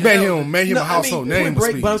Speed. Made him a household name.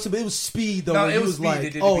 But it was Speed, though. It was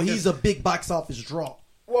like, he's a big box office draw.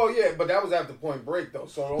 Well, yeah, but that was after Point Break, though.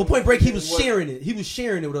 So, Point Break, he was sharing it. He was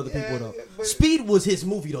sharing it with other people, though. Speed was his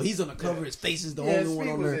movie, though. He's on the cover. His face is the only one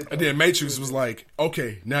on there. And then Matrix was like,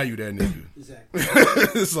 okay, now you that nigga.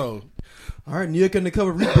 Exactly. So, all right, New York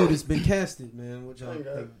Undercover reboot has been casted, man. What y'all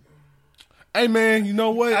think? Hey, man, you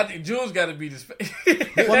know what? I think Jules got to be the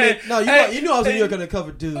you know I was a New York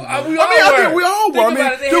Undercover dude. I think we all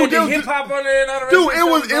were. Dude, hip hop on there and all the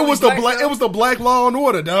rest. It was the Black Law and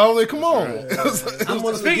Order, dog. Like, come on.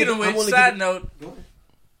 Speaking of which, side note,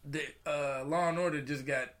 the Law and Order just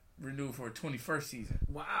got renewed for a 21st season.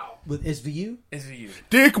 Wow. With SVU? SVU.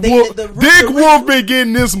 Dick Wolf been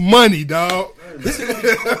getting this money, dog. This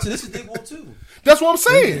is Dick Wolf too. That's what I'm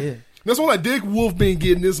saying. Yeah. That's why Dick Wolf been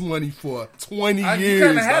getting this money for 20 years. You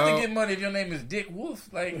kind of have to get money if your name is Dick Wolf.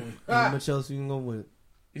 Like, how much else you can go with?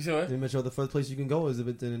 You sure? The first place you can go is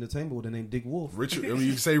Event Entertainment with the name Dick Wolf. Richard, I mean,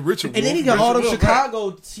 you can say Richard Wolf. And then he got all them Chicago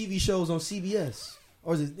TV shows on CBS.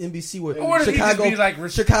 Or is it NBC? Or Chicago, like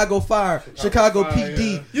Chicago Fire, Chicago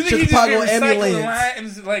PD, You think Chicago he just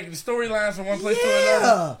Ambulance. Like storylines from one place to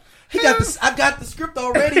another? I got the script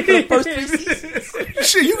already for the first 3 seasons.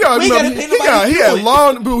 Shit, you got he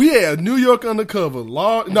had New York Undercover.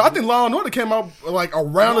 I think Law and Order came out like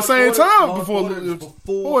around the same time before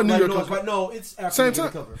New York Undercover. No, it's after same New time.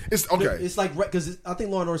 Undercover. It's okay. It's like because I think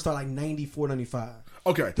Law and Order started like 94, 95.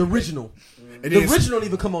 Okay, the original. The original don't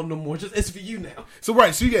even come on no more. Just SVU now. So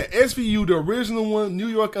you got SVU, the original one, New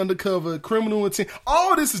York Undercover, Criminal Intent.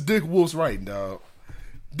 All this is Dick Wolf's writing, dog.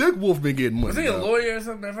 Dick Wolf been getting money. Was he a lawyer or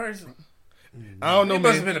something at first? I don't know,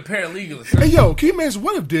 man. He must have been a paralegal or something. Hey, yo, can you imagine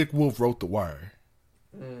what if Dick Wolf wrote The Wire?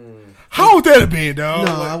 How would that have been, dog?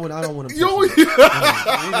 No, I don't want to. No, it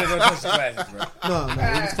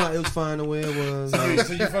was fine the way it was. So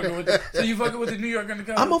you fucking with the New York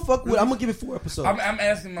Undercover? I'm gonna give it 4 episodes. I'm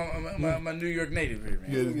asking my New York native here,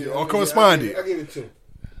 man. Yeah, or correspondent. I give it 2.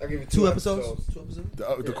 I give it 2 episodes. 2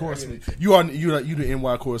 episodes. The correspondent. You the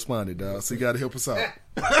NY correspondent, dog. So you got to help us out.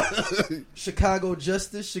 Chicago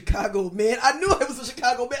Justice, Chicago Man. I knew it was a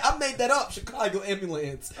Chicago Man. I made that up. Chicago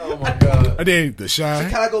Ambulance. Oh my god. And then the Shy.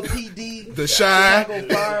 Chicago PD. The Shy.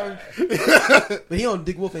 Chicago Fire. But he on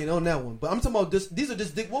Dick Wolf ain't on that one. But I'm talking about this. These are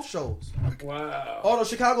just Dick Wolf shows. Wow. All those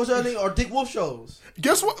Chicago shows are Dick Wolf shows.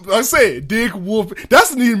 Guess what? Like I said, Dick Wolf.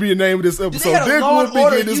 That's need to be the name of this episode. Dick Wolf be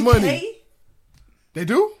getting his money. They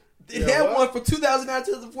do? They had one for 2009,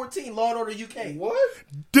 2014, Law and Order UK. What?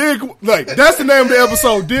 That's the name of the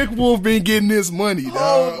episode. Dick Wolf been getting his money, dog.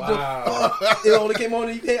 Oh, wow. It only came on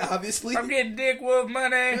in the UK, obviously. I'm getting Dick Wolf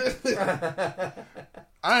money.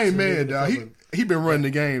 I ain't mad, dog. He been running the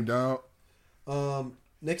game, dog.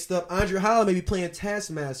 Next up, Andre Holland may be playing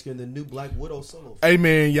Taskmaster in the new Black Widow solo. Hey,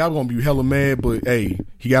 man, y'all gonna be hella mad, but hey,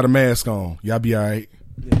 he got a mask on. Y'all be all right.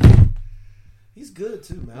 Yeah. He's good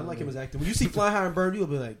too, man. I like him as actor. When you see Fly High and Burn, you'll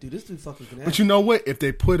be like, dude, this dude fucking can act. But you know what? If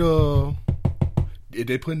they put Deadpool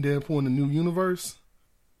in the new universe,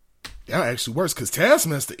 that actually works because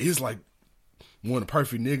Taskmaster is like one of the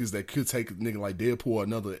perfect niggas that could take a nigga like Deadpool or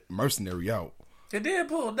another mercenary out. Did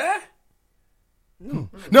Deadpool die? No,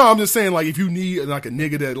 I'm just saying like if you need like a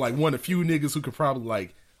nigga that like one of the few niggas who could probably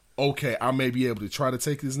like, okay, I may be able to try to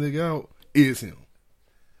take this nigga out is him.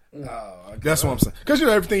 That's what I'm saying. Because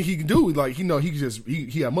everything he can do, like he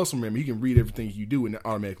got muscle memory. He can read everything you do and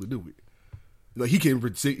automatically do it. Like he can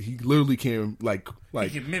predict. He literally can like he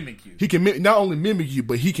can mimic you. He can not only mimic you,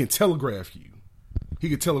 but he can telegraph you. He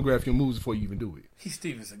can telegraph your moves before you even do it. He's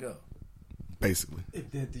Steven Seagal. Basically.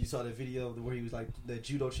 You saw that video where he was like the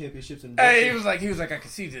judo championships and he was like I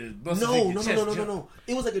could see the no.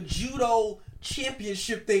 It was like a judo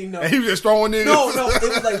championship thing. No, and he was just throwing in. No. It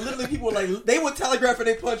was like literally people were like they would telegraph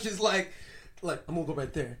their punches like I'm gonna go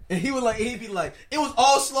right there, and he'd be like it was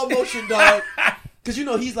all slow motion, dog. Because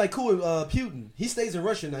he's like cool with Putin. He stays in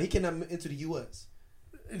Russia now. He cannot enter the U.S.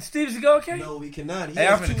 Steve Seagal okay? No, we cannot. He Hey,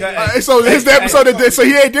 has I'm too finna many- cut. So his so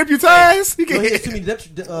he ain't deputized. He No, he has can't. too many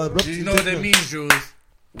You know what that means, Jules?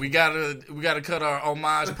 We gotta cut our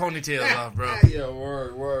homage ponytails off, bro. Yeah,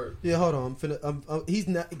 word. Yeah, hold on. I'm finna. He's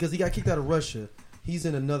not because he got kicked out of Russia. He's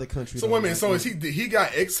in another country. So though, wait a minute. So is he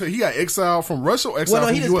got exiled from Russia or exiled Well,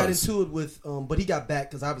 no, he from just the US? got into it with. But he got back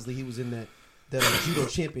because obviously he was in that judo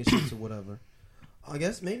championships or whatever. I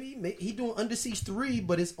guess maybe he doing Under Siege 3,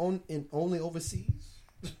 but it's only overseas.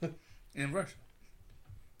 In Russia,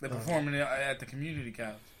 they're performing it at the community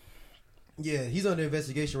college. Yeah, he's under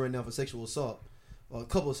investigation right now for sexual assault. A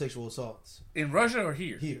couple of sexual assaults In Russia or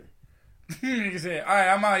here? here. Nigga said, "All right,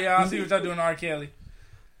 I'm out, y'all. I'll see what y'all doing, R. Kelly."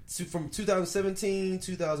 From 2017,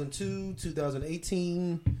 2002,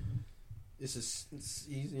 2018. He's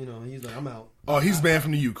like, I'm out. Oh, he's banned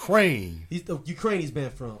from the Ukraine. He's the Ukraine. He's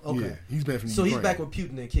banned from. Okay, Yeah, he's banned from the so Ukraine. he's back with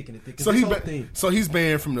Putin and kicking it. So he's he's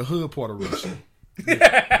banned from the hood part of Russia. He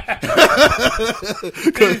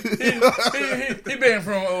banned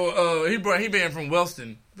from he banned from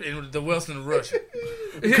Wellston, in the Wellston of Russia.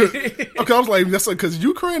 Okay, I was like, that's because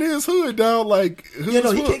Ukraine is hood, dog. Like, He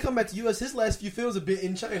can't come back to U.S. His last few films have been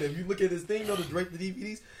in China. If you look at his thing, the direct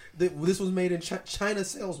DVDs, this was made in China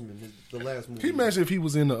Salesman. The last movie. Can you imagine if he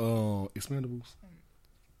was in the Expendables?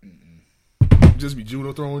 Just be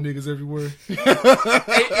judo throwing niggas everywhere.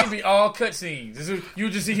 It'd be all cutscenes. You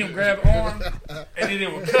would just see him grab arm, and then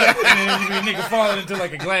it would cut, and then it would be a nigga falling into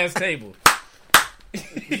like a glass table.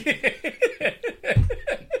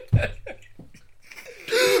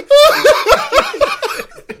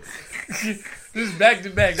 Just back to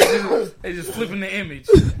back. They just flipping the image.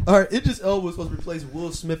 All right, Idris Elba was supposed to replace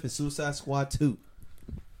Will Smith in Suicide Squad 2.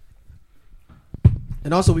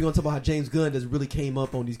 And also, we're going to talk about how James Gunn just really came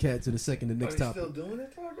up on these cats in a second. The next topic. Still doing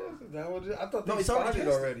it? I thought No, they it's already started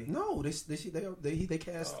cast. already. No, they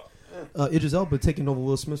cast Idris Elba taking over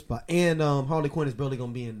Will Smith's spot, and Harley Quinn is barely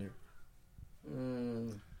going to be in there.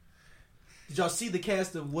 Did y'all see the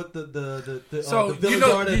cast of what the villains are?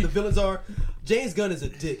 The villains are. James Gunn is a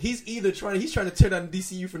dick. He's trying to tear down the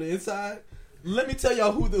DCU from the inside. Let me tell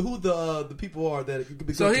y'all who the people are that could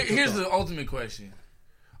be. So here's the ultimate question: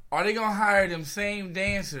 are they gonna hire them same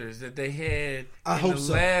dancers that they had in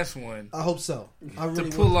the last one? I hope so. I really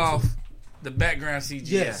to pull want off the background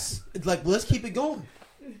CGI. Yes, it's like let's keep it going.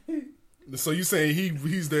 So you saying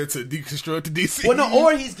he's there to deconstruct the DC? Well, no,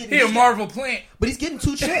 or he's getting He a Marvel plant, but he's getting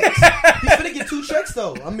 2 checks. He's finna get 2 checks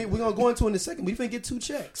though. I mean, we're gonna go into it in a second. But he's finna get 2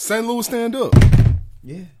 checks. St. Louis stand up.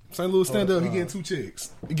 Yeah. St. Louis stand up. He getting 2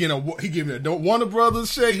 checks. He giving a Warner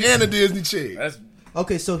Brothers check and a Disney check. That's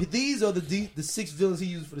Okay, so these are the 6 villains he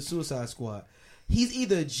used for the Suicide Squad. He's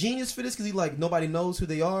either a genius for this because he like nobody knows who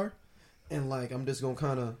they are, and like I'm just gonna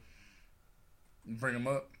kind of bring them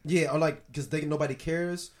up. Yeah, or like because nobody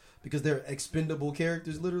cares because they're expendable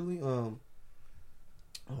characters, literally. Hold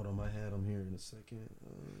on, I had them here in a second.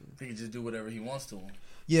 He can just do whatever he wants to him.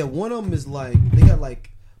 Yeah, one of them is like they got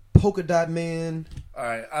like Polka Dot Man. All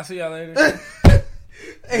right, I'll see y'all later.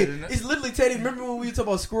 Hey, it's literally Teddy. Remember when we were talking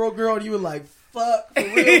about Squirrel Girl and you were like, "Fuck, for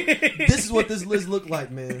real." This is what this list looked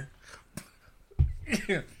like, man.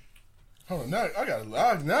 Hold on, now I gotta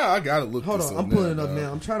look. Hold this on, up I'm pulling it now, up dog.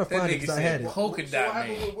 now. I'm trying to That find it nigga because I said had it. polka So dot what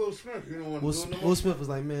happened man. with Will Smith? You don't want to do no more? Will Smith was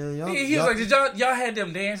like, "Man, y'all." He was like, "Did y'all had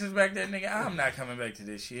them dancers back there, nigga? I'm not coming back to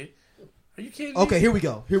this shit. Are you kidding me?" Okay, here we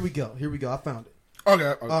go. I found it.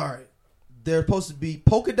 Okay. All right. They're supposed to be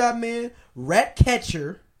Polka Dot Man, Rat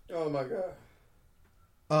Catcher, Oh my god.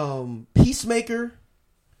 Peacemaker,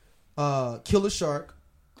 Killer Shark.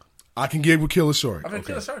 I can get with Killer Shark. I mean, Okay.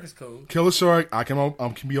 Killer Shark is cool. Killer Shark, I can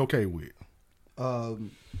be okay with.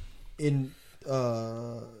 In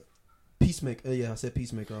Peacemaker. Yeah, I said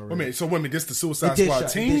Peacemaker already. Wait a minute, this the Suicide And Squad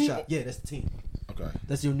Deadshot, team? Deadshot. Yeah, that's the team. Okay.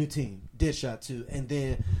 That's your new team. Deadshot too. And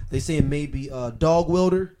then they saying maybe Dog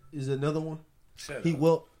Welder is another one. Shut He up.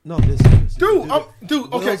 will. No, this is Dude,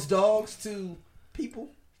 okay. Welds dogs to people.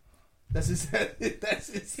 That's his. That's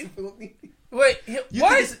his. Wait, what?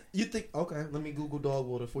 You think? Okay, let me Google Dog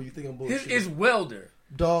Welder for you. Think I'm bullshit? His is Welder.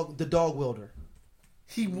 The Dog Welder.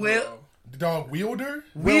 He will The dog wielder?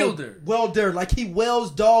 Welder. Welder, like he welds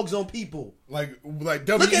dogs on people. Like Look at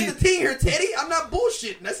the team here, Teddy. I'm not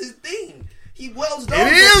bullshitting. That's his thing. He welds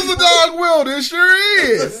dogs. It is on the people. dog wielder. It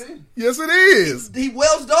sure is. Yes, it is. He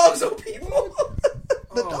welds dogs on people.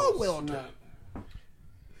 The dog welder.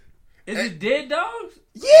 Is it dead dogs?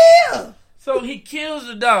 Yeah. So he kills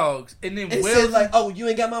the dogs and then And welds said like, "Oh, you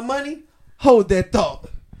ain't got my money? Hold that thought."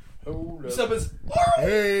 Hold up. Something's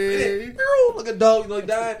Hey. look at dog like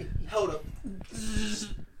dying. Hold up.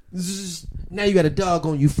 Now you got a dog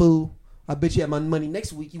on you, fool. I bet you have my money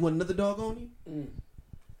next week. You want another dog on you?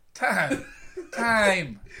 time.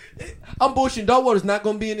 Time. I'm bullshitting. Dog water's not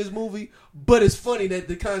going to be in this movie, but it's funny that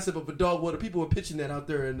the concept of a dog water, people were pitching that out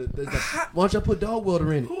there, and like, why don't y'all put dog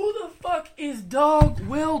water in it? Who the fuck is Dog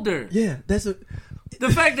Welder? Yeah, that's a. The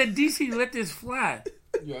fact that DC let this fly.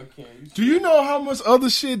 Do you know how much other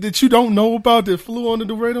shit that you don't know about that flew under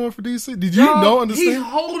the radar for DC? Did you understand? He's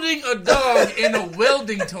holding a dog in a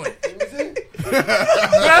welding joint.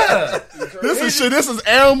 Bruh. This is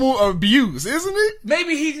animal abuse, isn't it?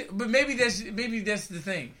 Maybe that's the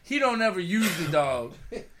thing. He don't ever use the dog.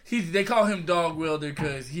 They call him Dog Welder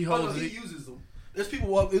because he holds he uses them. There's people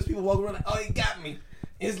walking around like, oh, he got me.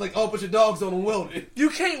 It's like, oh, put your dogs on him welding.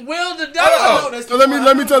 You can't weld a dog.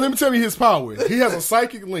 Let me tell you his power. He has a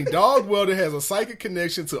psychic link. Dog Welder has a psychic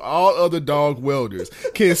connection to all other dog welders.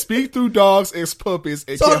 Can speak through dogs as puppets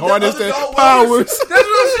and can harness their powers. That's what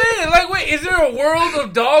I'm saying. Like, wait, is there a world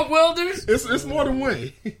of dog welders? It's more than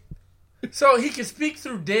one. So he can speak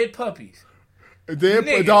through dead puppies.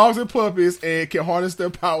 Dead dogs and puppies and can harness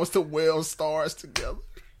their powers to weld stars together.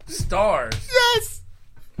 Stars? Yes.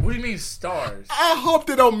 What do you mean stars? I hope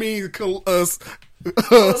they don't mean celestial.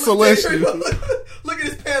 Look at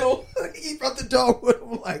his panel. He brought the dog with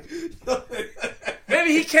him. Like,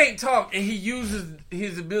 maybe he can't talk, and he uses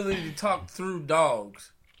his ability to talk through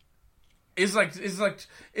dogs. It's like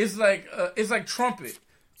Trumpet.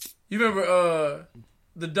 You remember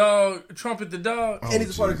the dog Trumpet the dog? And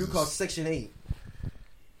he's a part of a group called Section 8.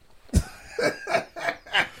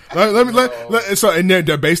 And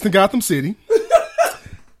they're based in Gotham City.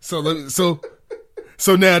 So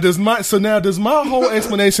now does my whole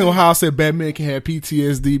explanation on how I said Batman can have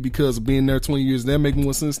PTSD because of being there 20 years, does that make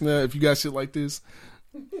more sense now if you got shit like this?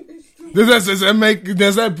 Does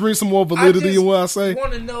that bring some more validity in what I say? I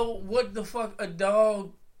want to know what the fuck a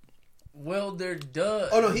dog welder does.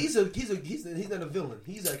 Oh no, he's not a villain.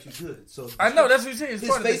 He's actually good. So I know that's what you're saying.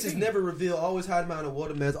 His face is never revealed. Always hide behind a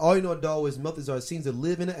water mask. All you know, a dog with his methods are scenes to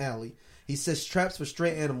live in an alley. He sets traps for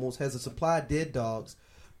stray animals. Has a supply of dead dogs,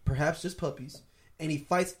 perhaps just puppies, and he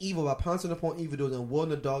fights evil by pouncing upon evildoers and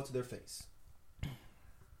welding a dog to their face.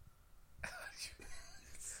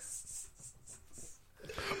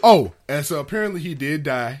 Oh, and so apparently he did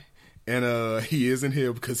die, and he is in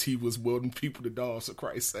here because he was welding people to dogs for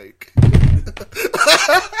Christ's sake.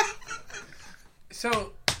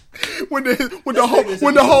 So when the whole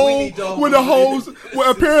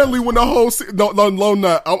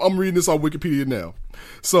I'm reading this on Wikipedia now.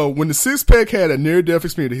 So when the Six Pack had a near-death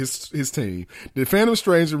experience to his team, the Phantom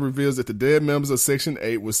Stranger reveals that the dead members of Section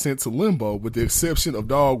 8 were sent to limbo, with the exception of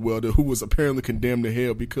Dog Welder, who was apparently condemned to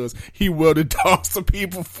hell because he welded dogs to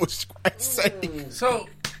people for Christ's sake. So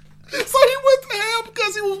he went to hell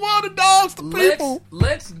because he was welding dogs to people.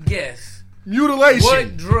 Let's guess. Mutilation.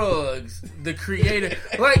 What drugs the creator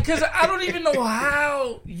because I don't even know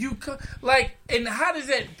how you and how does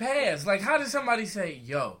that pass? Like, how does somebody say,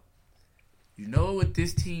 yo, you know what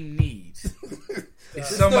this team needs?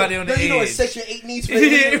 It's somebody on the edge. You know what Section 8 needs for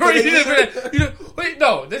wait,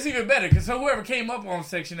 no, that's even better because whoever came up on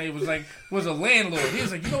Section 8 was a landlord. He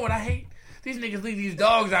was like, you know what I hate? These niggas leave these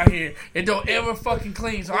dogs out here and don't ever fucking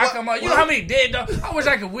clean. So I come out. You know how many dead dogs? I wish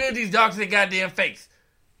I could wheel these dogs to their goddamn face.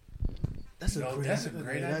 That's a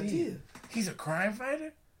great idea. He's a crime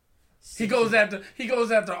fighter. He goes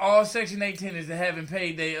after all Section 8 tenants that haven't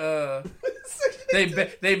paid they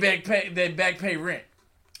back pay rent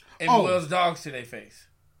and welds dogs to their face.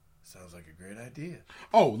 Sounds like a great idea.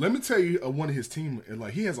 Oh, let me tell you, one of his team,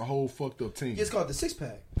 he has a whole fucked up team. It's called the Six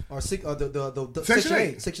Pack or the Section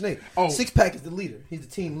 8. Section 8. Oh, Six Pack is the leader. He's the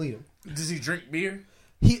team leader. Does he drink beer?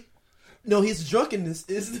 His drunkenness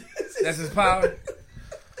is. That's his power.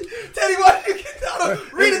 Teddy, why you get down?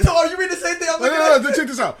 Read it to her. You read the same thing I'm looking at? Check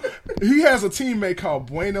this out. He has a teammate called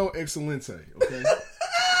Bueno Excelente. Okay.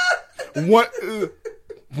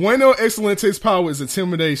 Bueno Excelente's power is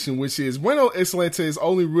intimidation, which is Bueno Excelente's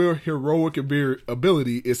only real heroic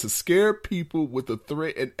ability is to scare people with the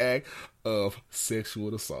threat and act of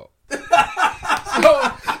sexual assault. So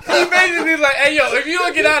he basically like, hey yo, if you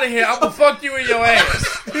don't get out of here, I'm gonna fuck you in your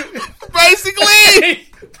ass. Basically.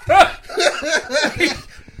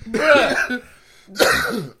 Bruh.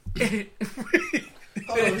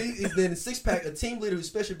 He's then Six Pack, a team leader whose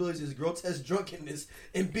special ability is grotesque drunkenness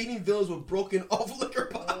and beating villains with broken off liquor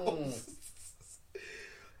bottles.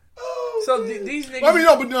 So these niggas. I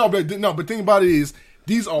mean, but think about it is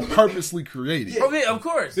these are purposely created. Yeah. Okay, of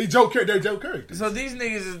course. They're joke characters. So these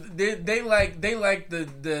niggas, they like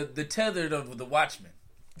the tethered of the Watchmen.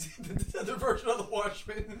 The tethered version of the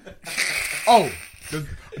Watchmen.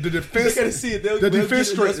 The defense. They gotta see it. The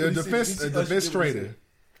defense trader.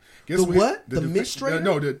 The what? The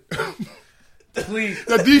menstruator? Please.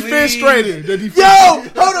 The defenstrator. The Yo,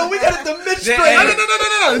 hold on, we got a demonstrator.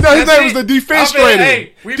 No, his name was the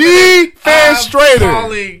defenstrator. Defenstrator. I'm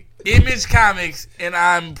calling Image Comics, and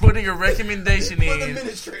I'm putting a recommendation in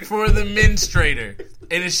for the Menstrator.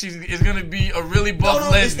 And it's going to be a really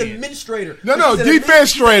buff lesbian. It's the administrator. No,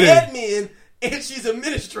 defenstrator. Admin, and she's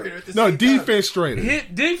administrator at the No, same time.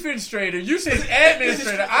 defenstrator. Defenstrator. You said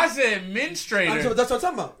administrator. I said menstrator. That's what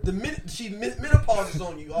I'm talking about. Menopause is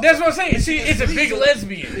on you. That's what I'm saying. It's a big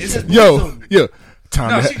lesbian. Yo.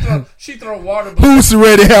 Time she throw water balloons. Who's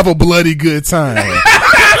ready to have a bloody good time?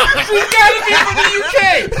 She's gotta be from the UK.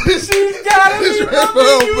 She's gotta be from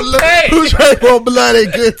the UK. Who's ready for a bloody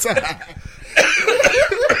good time?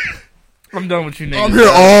 I'm done with you, nigga. I'm here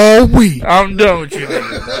all week. I'm done with you,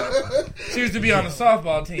 nigga. She used to be on the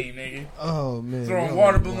softball team, nigga. Oh, man. Throwing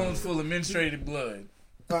water balloons full of menstruated blood.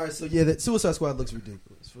 All right, so yeah, that Suicide Squad looks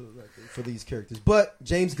ridiculous for the record for these characters. But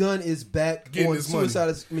James Gunn is back on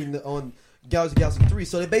on Guardians of the Galaxy 3.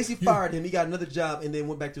 So they basically fired him. He got another job and then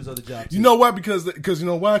went back to his other job. You know why? Because you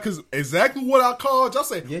know why? Because exactly what I called. I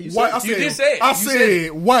said, you why? said, I did say it. I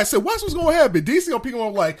said, why? I said, watch what's gonna happen. DC gonna pick him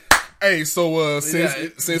up like, hey, so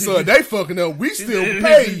since they fucking up, we still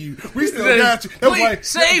pay you. We still got you. That's like,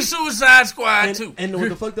 save Suicide Squad too. And what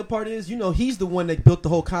the fucked up part is, he's the one that built the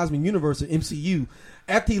whole cosmic universe of MCU.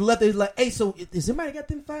 After he left, he's like, hey, so has anybody got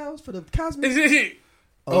them files for the cosmic?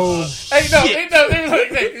 oh, hey,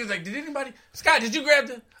 he was like, did anybody? Scott, did you grab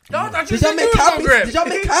the? No, I thought you Did said you was gonna grab it. Did y'all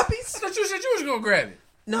make copies? I thought you said you was gonna grab it.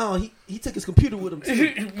 No, he took his computer with him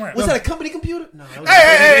too. Was that a company computer? No.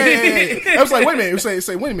 Hey. I was like, wait a minute.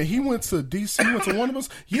 Say, wait a minute. He went to DC. He went to Warner Bros.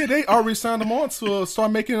 Yeah, they already signed him on to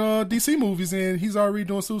start making DC movies, and he's already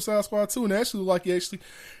doing Suicide Squad 2, and actually, like, he actually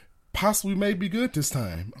possibly may be good this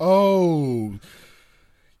time. Oh.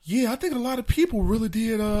 Yeah, I think a lot of people really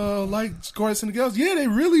did like Guardians of the Galaxy. Yeah, they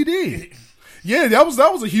really did. Yeah, that was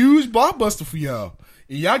a huge blockbuster for y'all.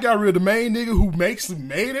 And y'all got rid of the main nigga who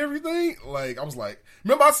made everything. Like, I was like,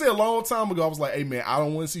 remember I said a long time ago, I was like, hey man, I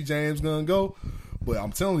don't want to see James Gunn go, but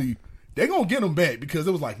I'm telling you, they're gonna get him back because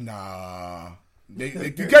it was like, nah, they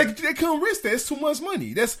couldn't risk that. It's too much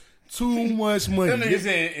money. That's too much money. That nigga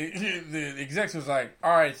said, the executive was like,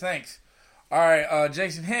 all right, thanks. All right,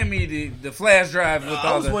 Jason, hand me the flash drive with all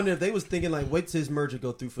I was wondering if they was thinking like, wait till his merger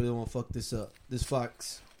go through for they won't fuck this up. This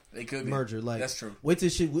Fox they could merger. Like, that's true. Wait till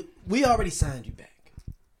shit. We already signed you back.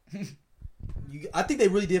 I think they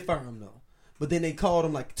really did fire him though, but then they called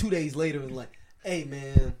him like 2 days later and like, hey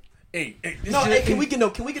man, can we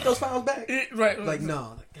get those files back? Right? Like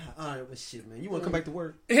no. All right, well, shit, man. You want to come back to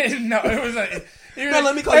work? No, it was like,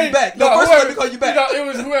 let me call you back. Let me call you back. No, it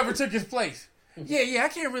was whoever took his place. Yeah, I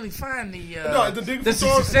can't really find the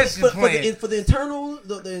succession plan. For the internal,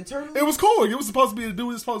 the internal. It was Korg. It was supposed to be the dude who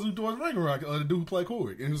was supposed to do Ragnarok, the dude who played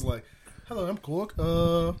Korg. And he was like, hello, I'm Korg.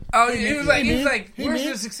 He was like, where's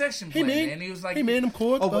the succession plan? And he was like, hey man, I'm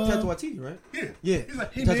Korg. Oh, but Taika Waititi, right? Yeah. He's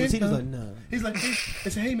like, hey Taika man. Waititi's like, no. He's like,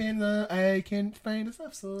 hey man, I can't find the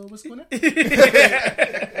stuff, so what's going on?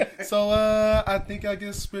 So, I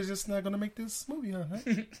guess we're just not going to make this movie, huh?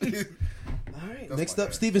 All right. Next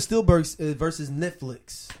up, Steven Spielberg versus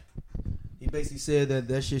Netflix. He basically said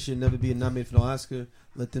that shit should never be nominated for no Oscar.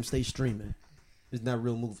 Let them stay streaming. It's not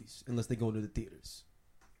real movies unless they go into the theaters.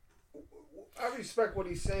 I respect what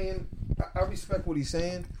he's saying.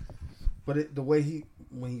 But the way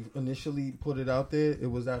when he initially put it out there,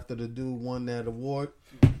 it was after the dude won that award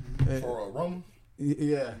for Rome.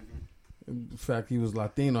 Yeah. In fact, he was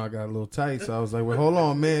Latino. I got a little tight, so I was like, "Well, hold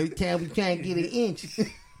on, man. We can't get an inch."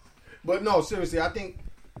 But no, seriously, I think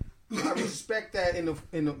I respect that in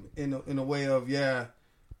a way of if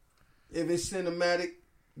it's cinematic,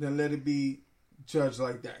 then let it be judged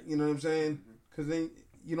like that. You know what I'm saying? Because then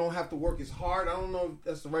you don't have to work as hard. I don't know if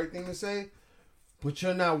that's the right thing to say, but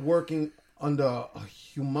you're not working under a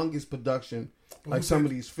humongous production like some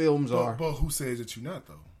of these films are. But who says that you're not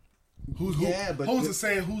though? Who's to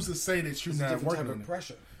say that you're not working under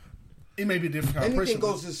pressure? It may be a different kind of pressure. Anything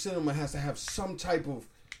goes to cinema has to have some type of.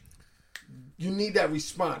 You need that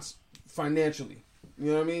response financially.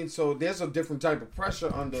 You know what I mean? So there's a different type of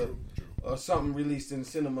pressure under something released in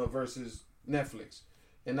cinema versus Netflix.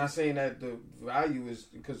 And not saying that the value is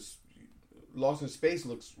because Lost in Space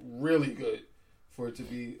looks really good for it to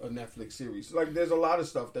be a Netflix series. Like there's a lot of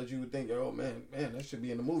stuff that you would think, oh man, that should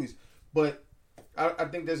be in the movies. But I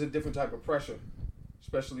think there's a different type of pressure,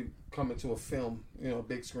 especially coming to a film,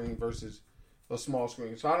 big screen versus a small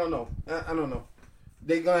screen. So I don't know.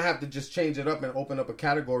 They're going to have to just change it up and open up a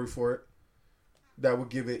category for it that would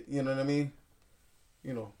give it, you know what I mean?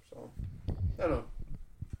 So, I don't know.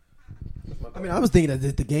 That's my I mean, I was thinking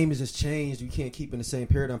that the game has just changed. You can't keep in the same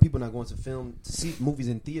paradigm. People are not going to see movies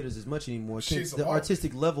in theaters as much anymore. The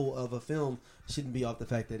artistic level of a film shouldn't be off the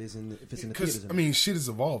fact that if it's in the theaters. I mean, shit is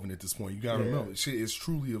evolving at this point. You gotta remember, shit is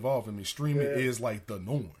truly evolving. I mean, streaming is like the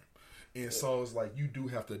norm, and so it's like you do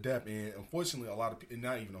have to adapt. And unfortunately, a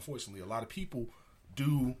lot of people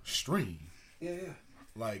do stream. Yeah.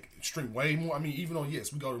 Like stream way more. I mean, even though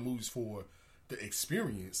yes, we go to movies for the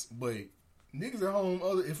experience, but niggas at home,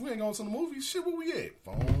 if we ain't going to the movies, shit, where we at?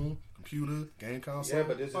 Phone, computer, game console. Yeah,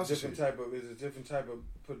 but it's a different type of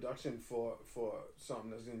production for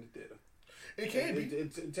something that's in the theater. It can be.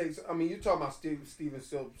 It takes. I mean, you talking about Steven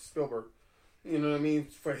Spielberg. You know what I mean?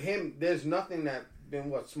 For him, there's nothing that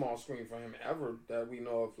been small screen for him ever that we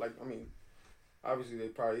know of. Like, I mean, obviously there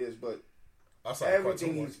probably is, but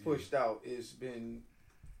everything he's pushed out has been.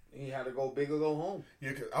 He had to go big or go home. Yeah,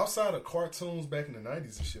 because outside of cartoons back in the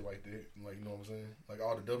 90s and shit like that, like, you know what I'm saying? Like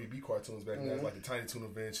all the WB cartoons back then, like the Tiny Toon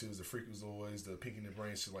Adventures, the Freakazoids, the Pinky and the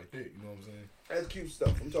Brain, shit like that, you know what I'm saying? That's cute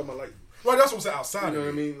stuff. I'm talking about like... Right, that's what I'm saying, outside of it. You know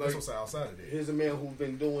what I mean? Like, that's what I'm saying, outside of that. Here's a man who's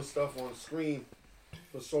been doing stuff on screen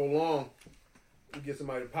for so long. You get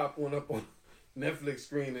somebody to pop one up on Netflix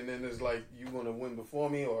screen and then it's like, you going to win before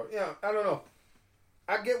me? Or, I don't know.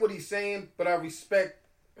 I get what he's saying, but I respect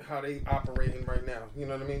how they operating right now. You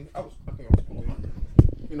know what I mean? I think I was cool.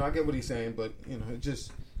 You know, I get what he's saying, but it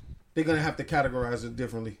just they're gonna have to categorize it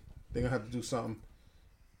differently. They're gonna have to do something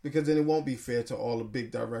because then it won't be fair to all the big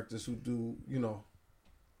directors who do,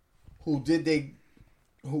 who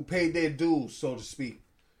paid their dues, so to speak,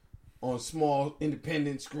 on small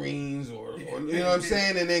independent screens or you know what I'm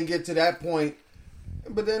saying, and then get to that point.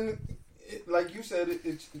 But then, like you said,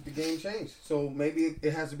 the game changed. So maybe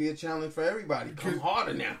it has to be a challenge for everybody. Come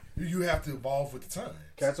harder now. You have to evolve with the time.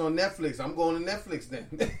 Cats on Netflix. I'm going to Netflix then.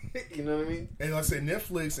 You know what I mean? And like I said,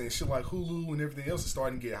 Netflix and shit like Hulu and everything else is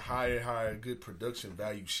starting to get higher, good production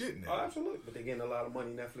value shit now. Oh, absolutely. But they're getting a lot of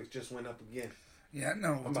money. Netflix just went up again. Yeah, I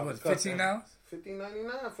know. What, $15?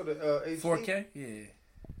 $15.99 for the HD. 4K? Yeah.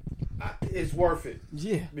 It's worth it.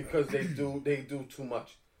 Yeah. Because they do too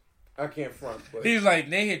much. I can't front. But he was like,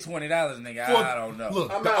 they hit $20, nigga. I don't know. Look,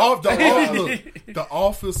 the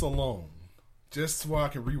Office alone, just so I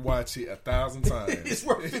can rewatch it 1,000 times. It's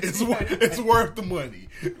worth the money.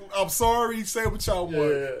 I'm sorry, say what y'all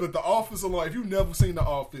want, but The Office alone, if you've never seen The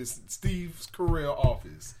Office, Steve Carell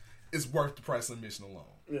Office, it's worth the price of admission alone.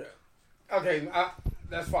 Yeah. Okay,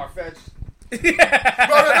 that's far-fetched. No,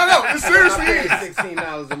 it seriously is. I paid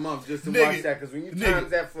 $16 a month just to watch that, because when you times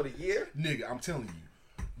that for the year, nigga, I'm telling you.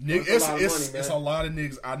 Nigga, it's a lot of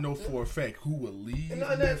niggas I know for a fact who will leave.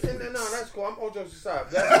 No, that's cool. I'm all jokes aside.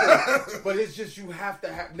 That's cool. But it's just you have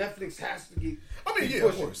to have Netflix has to get. I mean, yeah,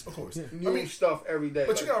 of course. New stuff every day.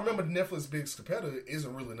 But you gotta remember, Netflix's biggest competitor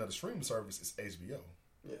isn't really another streaming service. It's HBO.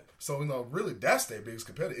 Yeah. So really, that's their biggest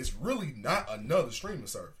competitor. It's really not another streaming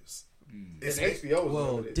service. It's HBO.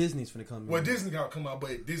 Well, Disney's finna come. Well, Disney got to come out,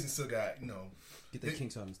 but Disney still got get the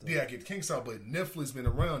kinks out and stuff. Yeah, get the kinks out. But Netflix been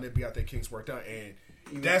around. They got their kinks worked out and.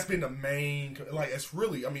 That's been the main, it's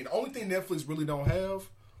really, the only thing Netflix really don't have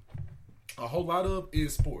a whole lot of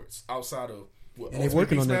is sports outside of what? And they're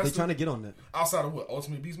working on that. They're trying to get on that. Outside of what?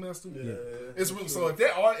 Ultimate Beastmaster? Yeah. It's really, so if they,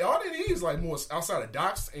 all they need is more outside of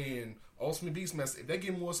Docs and Ultimate Beastmaster, if they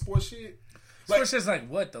get more sports shit. Sports shit's like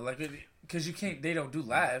what though? Because you can't, they don't do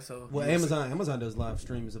live, so. Well, Amazon does live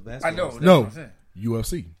streams of basketball. I know.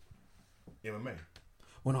 UFC. MMA.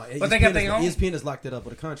 Well, no, but they got their own. ESPN has locked it up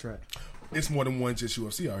with a contract. It's more than one just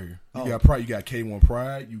UFC out here. You got Pride, you got K1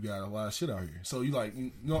 Pride, you got a lot of shit out here. So you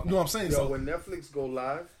you know what I'm saying? So when Netflix go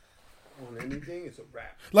live on anything, it's a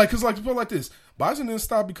wrap. Cause people like this, Bison didn't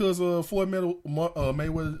stop because Floyd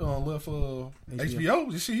Mayweather left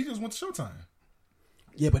HBO. Shit, he just went to Showtime.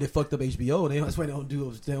 Yeah, but it fucked up HBO. That's why they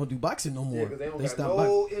don't do boxing no more. Yeah, they got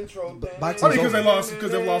no intro thing.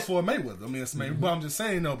 Because they lost Floyd Mayweather. But I'm just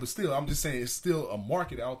saying but still, I'm just saying it's still a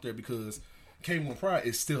market out there because. K1 Pride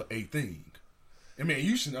is still a thing. Yeah.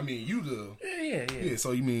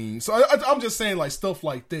 So I'm just saying stuff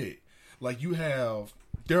like that.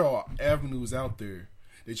 There are avenues out there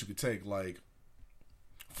that you could take,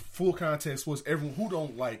 full contact sports. Everyone who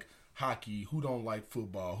don't like hockey, who don't like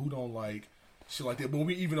football, who don't like shit like that. But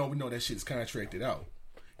even though we know that shit is contracted out,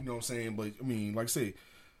 you know what I'm saying. But like I say.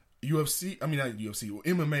 UFC, not UFC,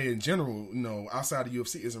 MMA in general, outside of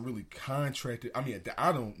UFC isn't really contracted. That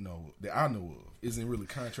I know of, isn't really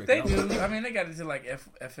contracted. They do. They got into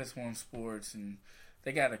FS1 Sports, and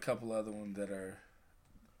they got a couple other ones they're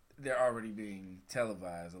already being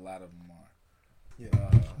televised. A lot of them are. Yeah.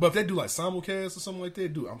 But if they do simulcast or something like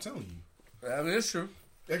that, I'm telling you. It's true.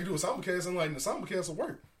 They can do a simulcast, and the simulcast will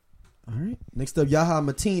work. All right. Next up, Yahya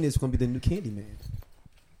Mateen is going to be the new Candyman.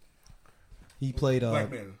 He played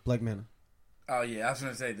Black Manta. Oh yeah, I was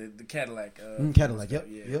gonna say the Cadillac. Cadillac. Yep.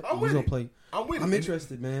 Yeah. Yep. I'm He's with gonna it. play. I'm with it. I'm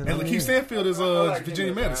interested, man. And Lakeith Stanfield is like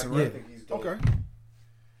Virginia him, Madison, I right? think he's dope. Okay.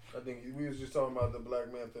 I think we was just talking about the Black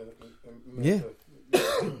Manta. Yeah.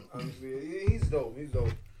 Honestly, he's dope. He's dope.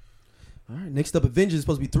 All right. Next up, Avengers is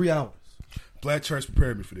supposed to be 3 hours. Black church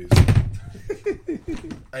prepared me for this.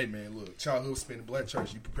 Hey man, look, childhood spent in black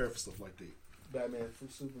church. You prepare for stuff like that. Batman from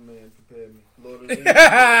Superman prepared me. Lord of the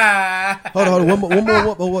Rings. Hold on.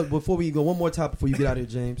 One more. Before we go, one more topic before you get out of here,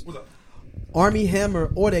 James. What's up? Army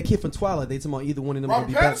Hammer or that kid from Twilight. They talking about either one of them.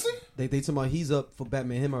 Robert gonna be Pattinson? They talking about he's up for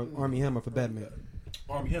Batman. Him or Army Hammer for Batman.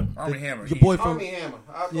 Army Hammer. Army Hammer. Your boy from Army Hammer.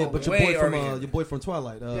 yeah, but your Way boy from Army Hammer. your boy from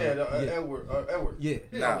Twilight. Edward. Edward. Yeah.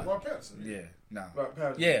 Yeah, Nah. Robert Pattinson. Yeah, no. Robert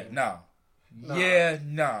Pattinson. Yeah, no. Nah. Yeah,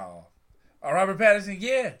 no. Robert Pattinson,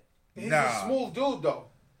 yeah. He's Nah. a smooth dude, though.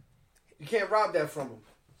 You can't rob that from him.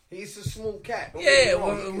 He's a smooth cat. Don't Yeah, get me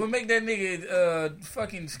wrong. we'll make that nigga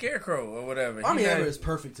fucking Scarecrow or whatever. Army He Hammer got- is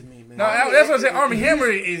perfect to me, man. No, that's what I said. Army Hammer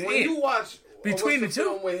is When it. you watch Between what's the two?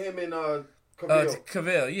 film with him and Cavill,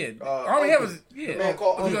 Cavell, yeah. Uncle. Army Hammer's, The yeah. man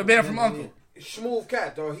called You got Uncle. banned from Uncle. smooth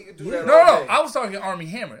cat, though. He could do Yeah. that. No, all no, day. I was talking Army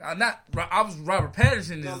Hammer. I was Robert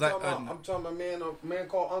Pattinson No, is I'm like. talking about a man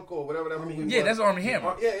called Uncle, or whatever that movie was. Yeah, that's Army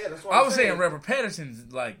Hammer. Yeah, that's what I I'm was saying Robert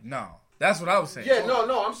Pattinson's like no. That's what I was saying. Yeah,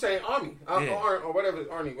 no, I'm saying Army. Yeah. Or whatever,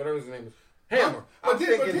 Arnie, whatever his name is. Hammer. But I'm then,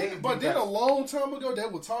 thinking but then, he'd but be then a best. long time ago, they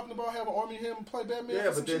were talking about having Army Hammer play Batman. Yeah, or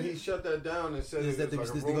but some then shit. he shut that down and said Is that it was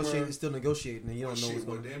it's like a rumor. it's still negotiating, and you don't know Shit, what's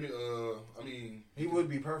well, going on. damn it. I mean, He would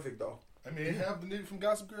be perfect, though. have the nigga from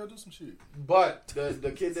Gossip Girl do some shit. But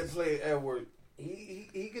the kid that played Edward,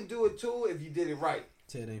 he can do it too if you did it right.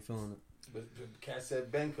 Ted ain't feeling it. But the cat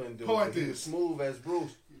said Ben couldn't do Pull it. like He was this. smooth as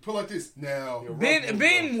Bruce. Put like this now. Yeah.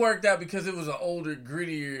 Ben worked out because it was an older,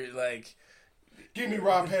 grittier, like. Give me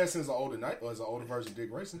Rob Pattinson as an older knight or as an older version of Dick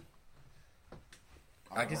Grayson.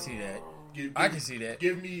 I can see that. Give I can see that.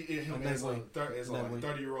 Give me him as a Nightwing.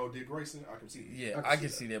 30-year-old Dick Grayson. I can see. Yeah, I can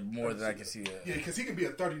see that more than I can see that. Yeah, because he can be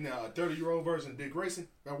a 30-year-old version of Dick Grayson.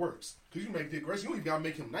 That works. Because you can make Dick Grayson. You don't even gotta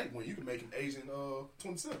make him Nightwing. You can make him Asian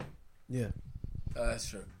 27. Yeah. That's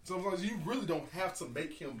true. So you really don't have to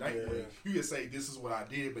make him Nightwing. Yeah. You can say this is what I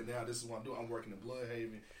did, but now this is what I'm doing. I'm working in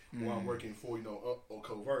Bloodhaven, or I'm working for or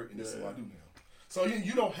Covert, and this is what I do now. So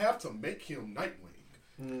you don't have to make him Nightwing.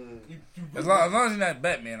 You As really long as he's not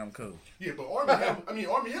Batman, I'm cool. yeah, but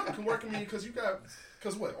Army Hammer can work. Because you got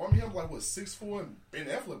what Army Hammer like 6'4", and Ben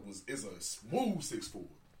Affleck is a smooth 6'4".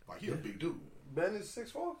 Like he a big dude. Ben is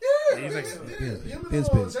 6'4"? Yeah, He's like- him Ben's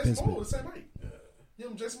and big, Jason Ben's Momoa big. the same height. Him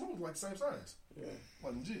and Jason Momoa like the same size. Yeah.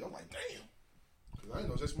 Like legit, I'm like damn. Because I didn't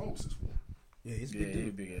know Jason Momoa was 6'4". Yeah, he's a Yeah, big he's a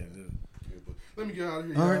dude. big ass dude. Yeah, but let me get out of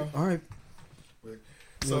here. All y'all. right, all right.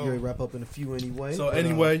 So- We're going to wrap up in a few anyway. So But,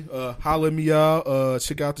 anyway, holla at me, y'all.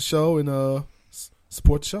 Check out the show and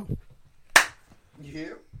support the show. Yeah.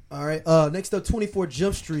 all right. Next up, 24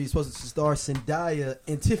 Jump Street is supposed to star Zendaya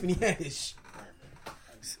and Tiffany Haddish.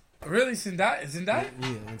 Really, Zendaya? Yeah,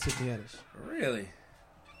 and Tiffany Haddish. Really?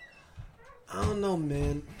 I don't know,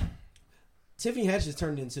 man. Tiffany Haddish has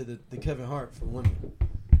turned into the Kevin Hart for women.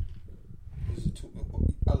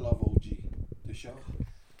 I love OG, the show.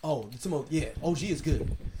 Oh, yeah. OG is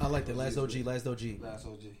good. I like that. Last OG. Last OG.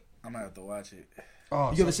 I'm gonna have to watch it.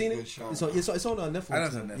 Oh, You ever seen it? It's on Netflix. I know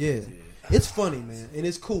it's now. on Netflix, Yeah. yeah. It's funny, man, and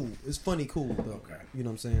it's cool. It's funny, cool though. Okay. You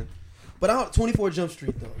know what I'm saying? But 24 Jump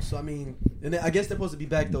Street though. So I mean, and I guess they're supposed to be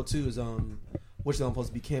back though too. Is which they're supposed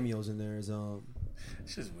to be cameos in there. Is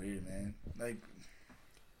It's just weird, man. Like,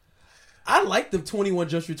 I like the 21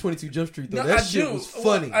 Jump Street, 22 Jump Street though. no, That I shit do. was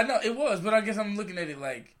funny. Well, I know it was, but I guess I'm looking at it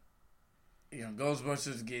like,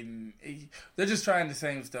 Ghostbusters getting. They're just trying the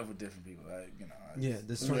same stuff with different people. Like, yeah,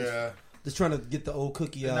 Yeah. just trying to get the old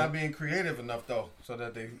cookie They're out. not being creative enough, though, so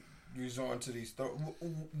that they resort to these...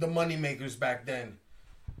 the money makers back then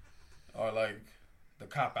are like the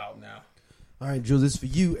cop-out now. All right, Jules, this is for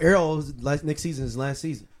you. Arrow's next season is last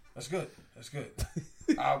season. That's good.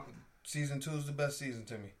 Season 2 is the best season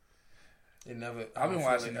to me. It never... I've been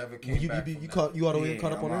watching it. Never it. came back from that. You all the way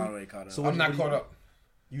caught up on I'm her? all the way caught up. So I'm not what caught up.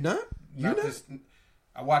 You not? You not? This,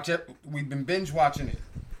 I watch it. We've been binge watching it.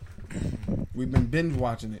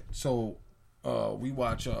 So we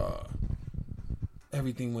watch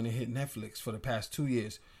everything when it hit Netflix for the past 2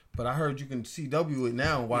 years. But I heard you can CW it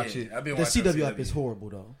now and watch it. I've been The watching CW app is horrible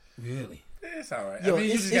though. Really? It's all right. Yo,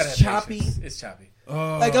 you it's just gotta have choppy. patience. It's choppy.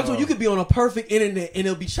 Like I'm talking, you could be on a perfect internet and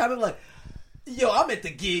it'll be choppy. Like, yo, I'm at the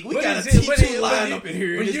gig. We got a it's- T2 line up in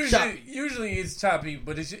here. But And it's choppy. usually it's choppy,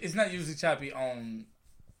 but it's not usually choppy on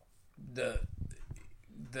the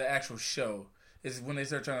actual show. is when they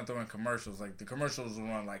start trying to throw in commercials. Like the commercials will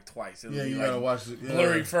run like twice. It'll Yeah, be you like gotta watch it. Yeah.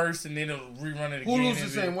 blurry first, and then it'll rerun it again. Hulu's the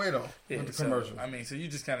same way though with the commercials. I mean, so you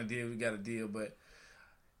just kind of deal. We got to deal, but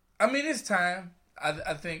I mean, it's time.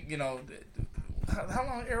 I think how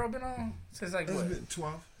long Arrow been on? Since like what?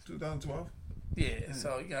 2012. Yeah,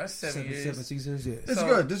 so that's 7 years. 7 seasons. Yeah. This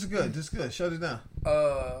is good. Shut it down.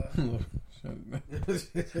 I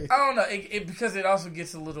don't know, because it also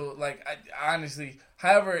gets a little like I honestly,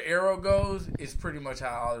 however Arrow goes, it's pretty much how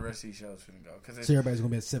all the rest of these shows finna go. Cause So everybody's gonna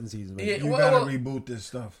be at 7 seasons. Right? Yeah, You gotta reboot this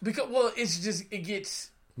stuff because it gets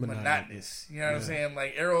monotonous. You know what I'm saying?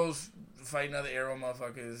 Like Arrow's fighting other Arrow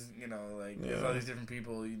motherfuckers. There's all these different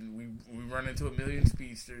people. We run into a million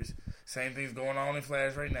speedsters. Same thing's going on in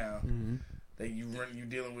Flash right now. Mm-hmm. That you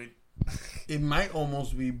dealing with. It might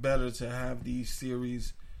almost be better to have these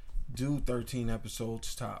series do 13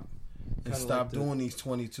 episodes top and stop doing these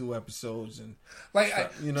 22 episodes and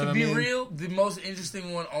to be real, the most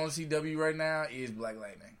interesting one on CW right now is Black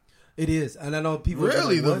Lightning. It is, and I know people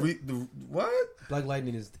really like, the what? Black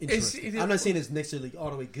Lightning is interesting. I'm not saying it's necessarily all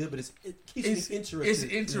the way good, but it keeps me interested. It's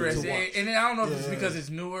interesting, and I don't know if it's because it's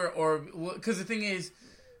newer or because the thing is,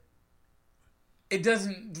 it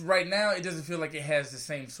doesn't right now. It doesn't feel like it has the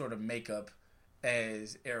same sort of makeup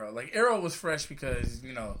as Arrow. Like Arrow was fresh because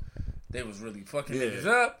they was really fucking niggas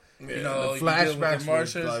up. Yeah. The flashbacks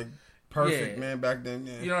was like perfect, Yeah. man, back then.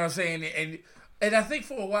 Yeah. You know what I'm saying? And I think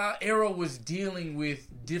for a while Arrow was dealing with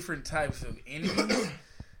different types of enemies,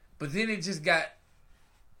 but then it just got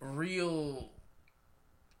real.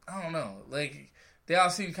 I don't know. Like they all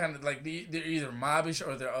seem kind of like they're either mobbish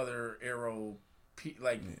or they're other Arrow,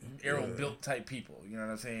 Arrow built type people. You know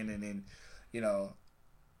what I'm saying? And then,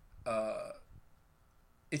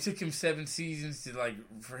 it took him 7 seasons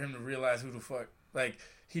for him to realize who the fuck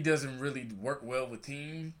he doesn't really work well with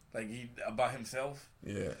team he by himself.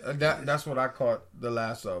 Yeah, that's what I caught the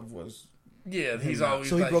last of was. Yeah, he's always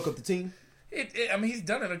so he broke up the team. I mean, he's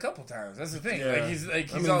done it a couple times. That's the thing. Yeah.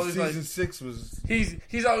 He's always season 6 was.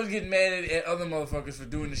 He's always getting mad at other motherfuckers for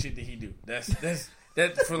doing the shit that he do. That's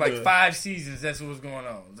for 5 seasons. That's what was going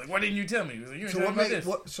on. It's like, why didn't you tell me? You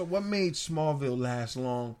So what made Smallville last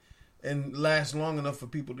long? And last long enough for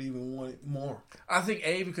people to even want it more. I think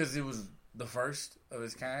because it was the first of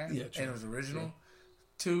its kind, and it was original.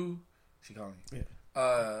 True. 2, she called me.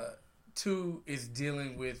 Yeah. 2 is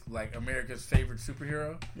dealing with America's favorite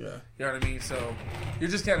superhero. Yeah. You know what I mean? So you're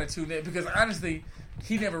just kind of tuned in because honestly,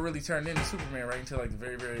 he never really turned into Superman right until the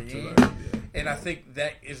very, very end. Yeah. And I think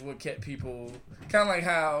that is what kept people kind of like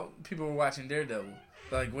how people were watching Daredevil,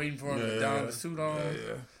 waiting for him to don the suit on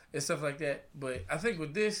and stuff like that. But I think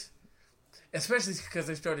with this. Especially because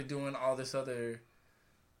they started doing all this other,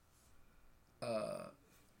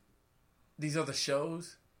 these other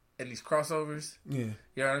shows and these crossovers. Yeah,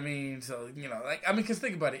 you know what I mean. So because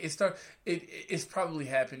think about it, it's probably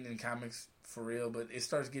happened in comics for real, but it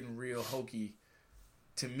starts getting real hokey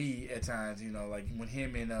to me at times. When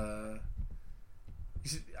him and I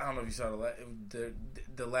don't know if you saw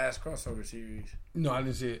the last crossover series. No, I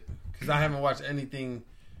didn't see it because I haven't watched anything.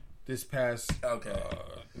 This past,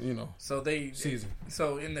 so season.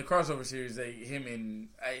 So in the crossover series, him and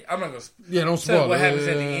I'm not gonna don't spoil what happens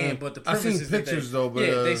at the end. But the premise I've seen is pictures though.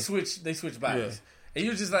 But they switch bodies, and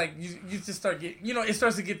you just you just start getting it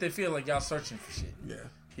starts to get the feel like y'all searching for shit. Yeah,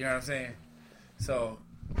 you know what I'm saying. So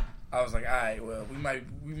I was like, all right, well we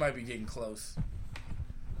might be getting close.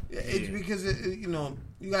 Yeah, it's because you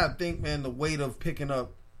gotta think, man, the weight of picking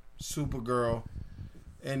up Supergirl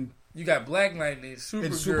and. You got Black Lightning, Supergirl.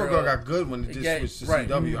 And Supergirl got good when it just switched to CW.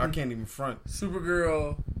 Mm-hmm. I can't even front.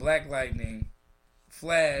 Supergirl, Black Lightning,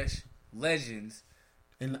 Flash, Legends.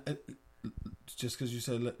 And just because you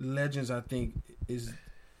said Legends, I think, is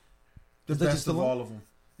the best of all of them.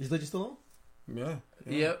 Is Legends still on? Yeah.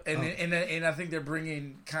 Yep. And I think they're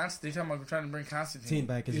bringing They're talking about trying to bring Constantine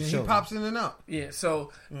back as a show. He pops in and out. Yeah.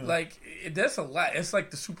 So, that's a lot. It's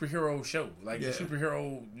like the superhero show. The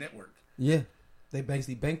superhero network. Yeah. They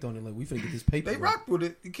basically banked on it. We finna get this paper. They rocked with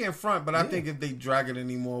it. You can't front, but I think if they drag it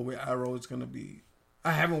anymore with Arrow, it's gonna be.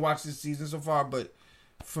 I haven't watched this season so far, but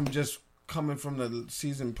from just coming from the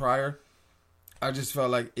season prior, I just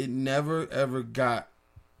felt like it never ever got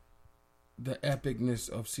the epicness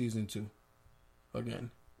of season 2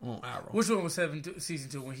 again on Arrow. Which one was season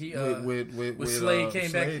 2 when he with Slade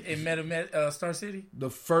came back and met him at Star City? The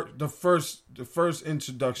first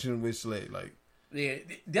introduction with Slade, Yeah,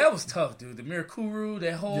 that was tough, dude. The Mirakuru,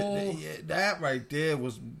 that whole that right there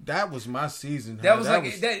was my season.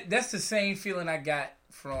 That's the same feeling I got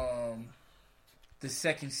from the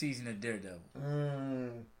second season of Daredevil.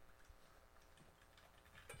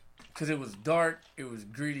 because it was dark, it was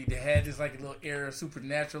gritty. They had this like a little air of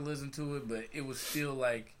supernaturalism to it, but it was still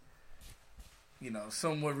like,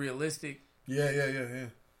 somewhat realistic. Yeah.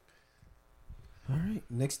 All right,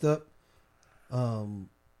 next up, hold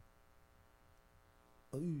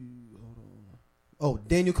on.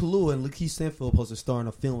 Daniel Kaluuya and Lakeith Stanfield supposed to star in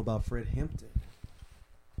a film about Fred Hampton.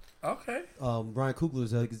 Okay. Ryan Coogler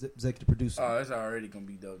is executive producer. Oh, it's already gonna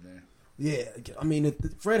be dope then. Yeah, I mean,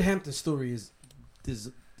 the Fred Hampton story is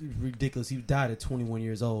ridiculous. He died at 21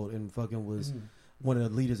 years old and fucking was one of the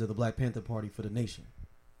leaders of the Black Panther Party for the nation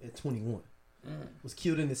at 21. Was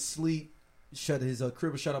killed in his sleep. His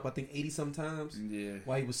crib was shut up, I think, 80 sometimes. Yeah.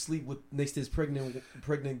 While he was asleep next to his pregnant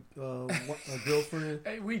girlfriend.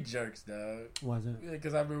 Hey, we jerks, dog. Why is that? Yeah,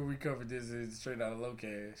 because I remember we covered this in Straight Out of Low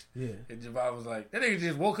Cash. Yeah. And Javon was like, that nigga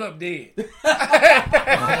just woke up dead. Oh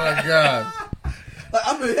my god.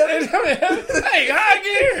 I'm in Hey, how I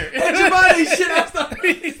get here? Javon shit. I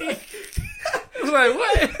started. It was like,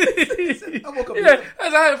 what? I woke up. Yeah,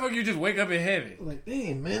 that's how the fuck you just wake up in heaven. I'm like,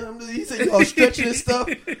 dang, man. He said you all stretching and stuff.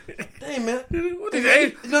 Dang, man. What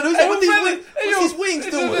these What's these wings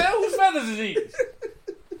doing? Whose feathers is these?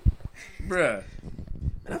 Bruh.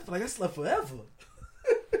 Man, I feel like I slept forever.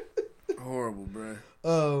 Horrible,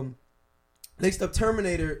 bruh. Next up,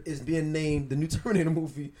 Terminator is being named the new Terminator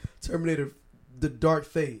movie, Terminator: The Dark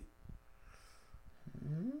Fate.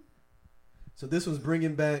 So this one's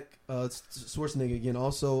bringing back Schwarzenegger again.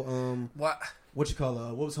 Also, what you call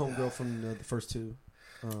what was homegirl from the first two?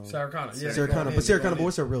 Sarah Connor. Yeah, Sarah Connor. But Sarah Connor, but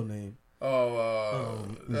what's her real name?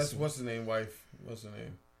 That's what's the name? Wife. What's the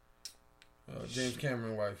name? James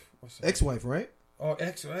Cameron wife. What's that? Ex-wife, right? Oh,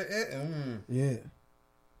 ex. Yeah.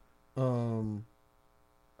 I can't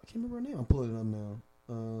remember her name. I'm pulling it up now.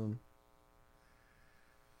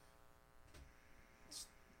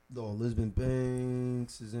 Elizabeth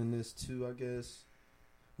Banks is in this too, I guess.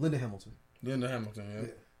 Linda Hamilton. Yeah.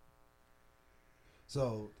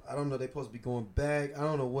 So, I don't know. They're supposed to be going back. I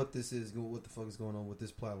don't know what this is. What the fuck is going on with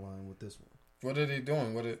this plot line with this one. What are they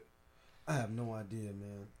doing? I have no idea,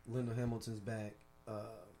 man. Linda Hamilton's back. I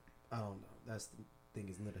don't know. That's the thing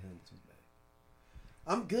is Linda Hamilton's back.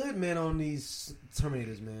 I'm good, man, on these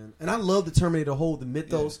Terminators, man. And I love the Terminator whole, the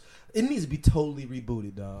mythos. Yeah. It needs to be totally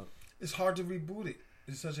rebooted, dog. It's hard to reboot it.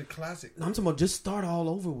 It's such a classic. I'm talking about just start all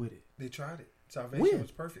over with it. They tried it. Salvation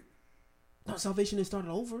was perfect. No, Salvation didn't start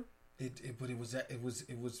it over. But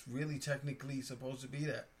it was really technically supposed to be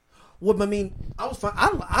that. Well, I mean, I was fine.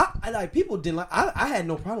 I like people didn't like. I had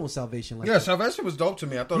no problem with Salvation. Like Salvation was dope to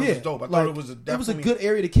me. I thought it was dope. I thought it was a good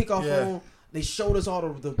area to kick off on. They showed us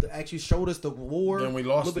all actually showed us the war. Then we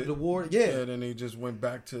lost a little bit of the war. Yeah. Then they just went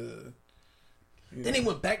back to. Then they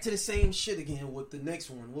went back to the same shit again with the next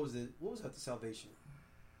one. What was it? What was after Salvation?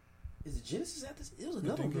 Is it Genesis after? It was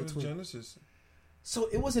another one between Genesis. So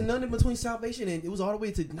it wasn't none in between Salvation and it was all the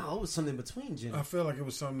way to it was something in between Genesis. I feel like it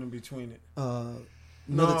was something in between it.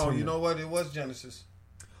 No, you know what? It was Genesis.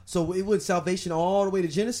 So it went Salvation all the way to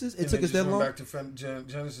Genesis. It took us that long. Back to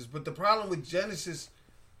Genesis, but the problem with Genesis,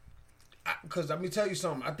 because let me tell you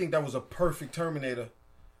something. I think that was a perfect Terminator,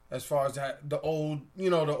 as far as the old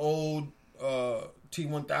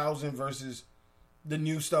T-1000 versus the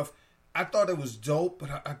new stuff. I thought it was dope, but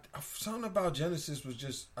I something about Genesis was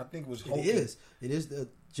just, I think it was hokey. It is.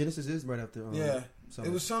 Genesis is right after.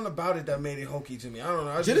 It was something about it that made it hokey to me. I don't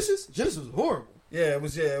know. Genesis was horrible. Yeah, it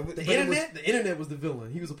was. Yeah, the internet was the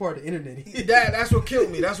villain. He was a part of the internet. That's what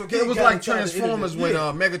killed me. It was like Transformers when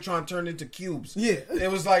Megatron turned into cubes. Yeah,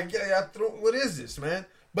 it was like, what is this, man?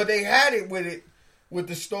 But they had it with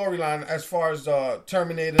the storyline as far as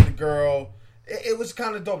Terminator, the girl. It was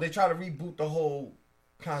kind of dope. They tried to reboot the whole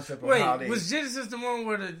concept of how they... was Genesis the one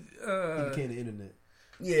where he became the internet?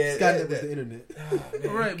 Yeah, Skynet was the internet. Oh,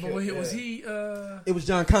 man, right, but was he? It was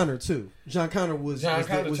John Connor too. John Connor turned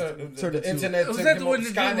the internet. Was that the one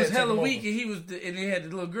that was hella weak and and they had the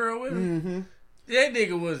little girl with him? Mm-hmm. That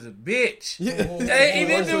nigga was a bitch. Yeah.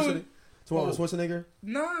 Schwarzenegger?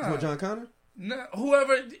 Nah. John Connor? No,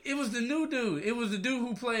 whoever it was, the new dude. It was the dude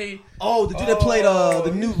who played. Oh, the dude that played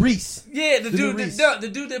the new Reese. Yeah, the dude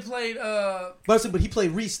that played. But he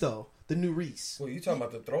played Reese though. The new Reese. Well, you talking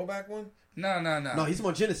about the throwback one? No. No, he's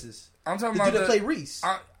on Genesis. I'm talking the about dude that played Reese.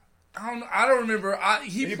 I don't remember.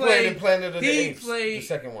 He played in Planet of the Apes. Played the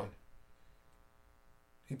second one.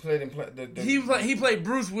 He played in he played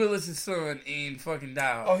Bruce Willis' son in fucking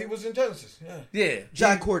Die Hard. Oh, he was in Genesis. Yeah.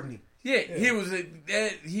 John Courtney. Yeah,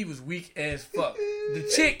 he was weak as fuck. The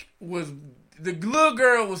chick was the little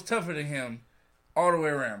girl was tougher than him all the way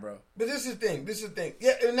around, bro. But this is the thing.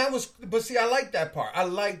 Yeah, and that was. But see, I liked that part. I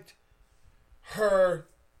liked her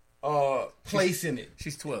place in it.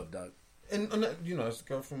 She's 12, dog. and you know, it's the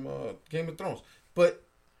girl from Game of Thrones. But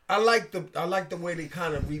I like the way they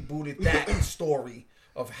kind of rebooted that story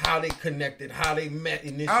of how they connected, how they met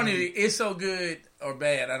initially. I don't even. It's so good or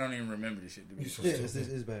bad. I don't even remember this shit.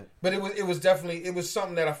 It's bad. But it was definitely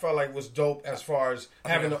something that I felt like was dope as far as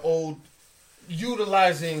having the old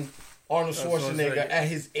utilizing Arnold Schwarzenegger at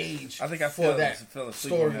his age. I think I for that fell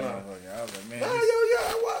asleep storyline. I was like, man.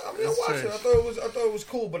 I watched it. I thought it was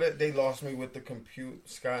cool, but they lost me with the compute.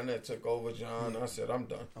 Skynet took over, John. I said, I'm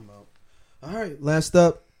done. I'm out. All right, last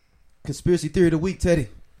up, conspiracy theory of the week, Teddy.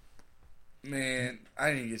 Man, I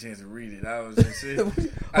didn't get a chance to read it. I was just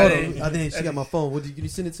Hold on, I think she got my phone. What did you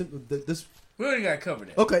send it to? This? We already got covered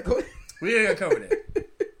that. Okay, go ahead. We already got covered that.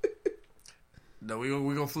 No,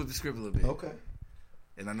 we're gonna flip the script a little bit. Okay.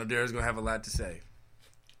 And I know Daryl's gonna have a lot to say.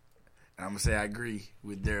 And I'm gonna say I agree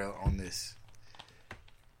with Daryl on this.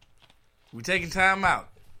 We're taking time out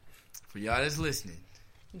for y'all that's listening.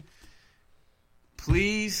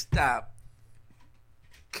 Please stop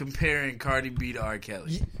comparing Cardi B to R.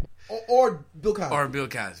 Kelly. Or Bill Cosby. Or Bill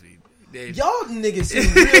Cosby. Y'all niggas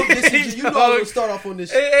seem real disingenuous. You know I'm gonna start off on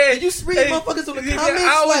this shit. Did you read motherfuckers on the comments?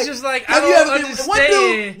 I was just like, I don't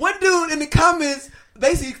understand. One dude in the comments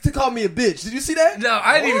basically to call me a bitch. Did you see that? No,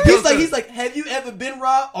 I didn't even. He's like, have you ever been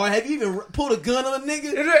robbed or have you even pulled a gun on a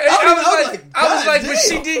nigga? I was like, but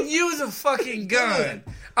she didn't use a fucking gun.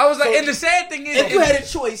 I was like, and the sad thing is, if you had a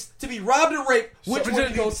choice to be robbed or raped, which one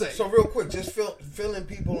you gonna say? So real quick, just filling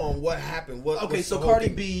people on what happened. So Cardi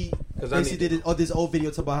B basically did this old video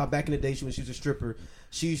talking about how back in the day when she was a stripper,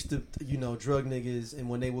 she used to, drug niggas, and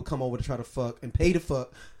when they would come over to try to fuck and pay to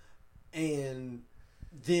fuck, and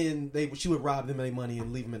then she would rob them of their money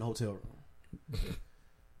and leave them in a hotel room.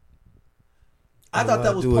 I thought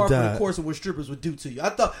that was part of the course of what strippers would do to you. I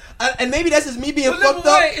thought, and maybe that's just me being fucked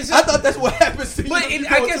up. I thought that's what happens to you. But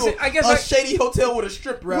I guess a shady hotel with a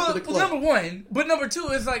stripper after the club. Number one, but number two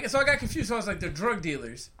is like, so I got confused. So I was like, they're drug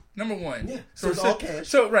dealers. Number one, yeah. So it's all cash.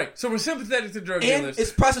 So we're sympathetic to drug dealers.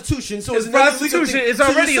 It's prostitution. So it's prostitution. It's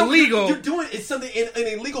already illegal. You're doing it's something in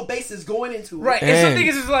an illegal basis going into it. Right. And some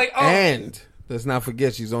niggas is like, oh, and let's not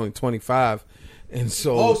forget she's only 25. And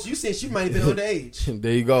so, so you said she might have been underage.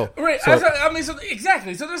 There you go. Right. So,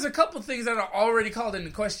 exactly. So there's a couple things that are already called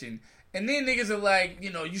into question. And then niggas are like,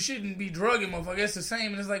 you shouldn't be drugging motherfucker. It's the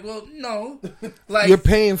same. And it's like, well, no. Like, you're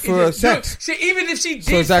paying for sex. Even if she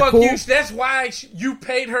did fuck you, that's why you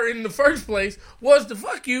paid her in the first place, was to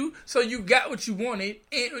fuck you. So you got what you wanted.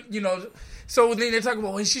 And, so then they talk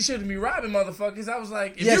about, well, she shouldn't be robbing motherfuckers. I was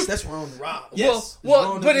like, that's wrong to rob.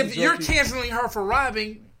 Well, but if you're canceling her for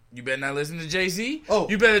robbing, you better not listen to Jay-Z. Oh,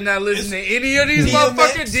 you better not listen to any of these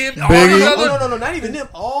motherfuckers. No, not even them.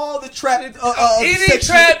 All the trap. Any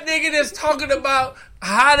trap nigga that's talking about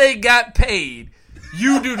how they got paid.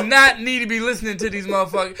 You do not need to be listening to these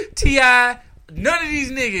motherfuckers. T.I., none of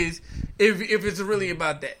these niggas, if it's really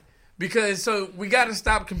about that. Because, so, we got to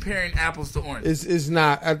stop comparing apples to oranges. It's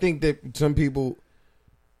not. I think that some people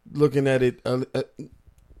looking at it,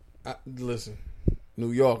 listen,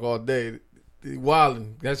 New York all day,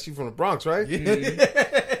 wildin'. That's you from the Bronx, right?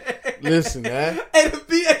 Mm-hmm. Listen, man. And the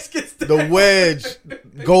BX gets the Wedge,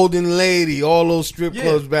 Golden Lady, all those strip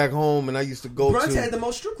clubs back home, and I used to go Bronx to. had the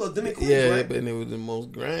most strip clubs, didn't it? Queens, yeah, right? but it was the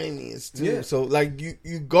most grimiest too. Yeah. So like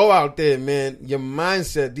you go out there, man. Your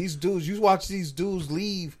mindset. These dudes, you watch these dudes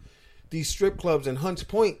leave these strip clubs in Hunts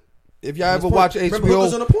Point. If y'all ever watch HBO,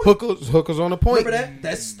 Hookers on the Point. Remember that?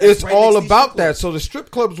 That's it's right all about that. So the strip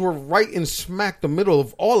clubs were right in smack the middle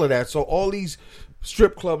of all of that. So all these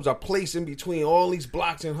strip clubs are placed in between all these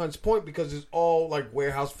blocks in Hunts Point because it's all like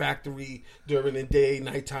warehouse factory during the day.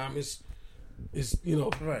 Nighttime is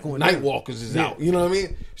night walkers is out. You know what I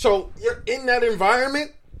mean? So you're in that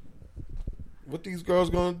environment. What these girls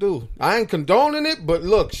gonna do? I ain't condoning it, but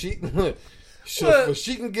look, she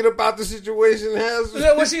can get up out the situation.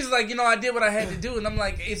 Well, she's like, I did what I had to do, and I'm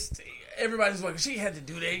like, everybody's like, she had to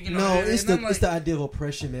do that. It's the idea of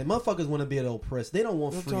oppression, man. Motherfuckers want to be oppressed. They don't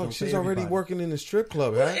want freedom. She's already working in the strip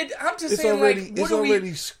club, right? I'm just saying, it's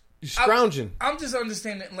already scrounging. I'm just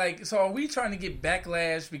understanding, like, so are we trying to get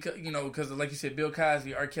backlash because like you said, Bill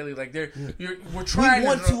Cosby, R. Kelly, like we're trying.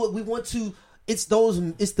 We want to. It's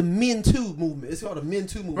the Men Too movement. It's called a Men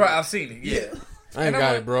Too movement. Right, I've seen it. Yeah. I ain't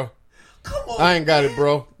got it, bro. Come on, I ain't got it,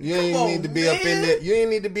 bro. You ain't need to be up in there. You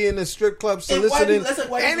ain't need to be in the strip club soliciting that's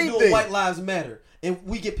like why anything. Doing White Lives Matter, and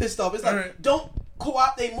we get pissed off. It's like don't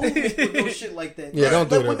co-opt their movement with no shit like that. Yeah, don't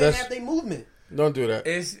do that. Let women have their movement. Don't do that.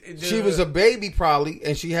 She was a baby probably,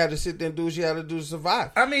 and she had to sit there and do what she had to do to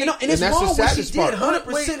survive. I mean, and it's that's wrong the what she saddest did. part.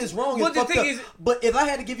 100% is wrong. Well, the thing is, but if I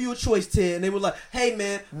had to give you a choice, Ted, and they were like, "Hey,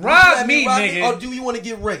 man, rob me, nigga," or do you want to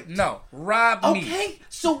get raped? No, rob me. Okay,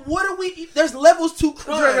 so what are we? There's levels to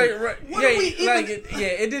crime. Right. What are we even?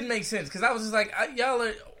 It didn't make sense because I was just like, y'all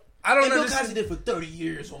are. I don't know. Bill Cosby did for 30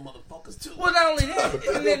 years on motherfuckers too. Well, not only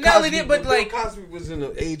that, but like Bill Cosby was in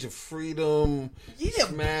the age of freedom,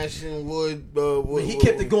 smashing wood. But he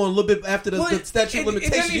kept it going a little bit after the statute of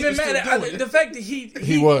limitations. It doesn't even matter. The fact that he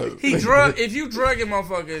drug. If you drugging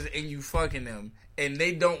motherfuckers and you fucking them and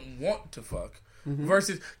they don't want to fuck. Mm-hmm.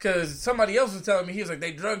 Versus, because somebody else was telling me, he was like,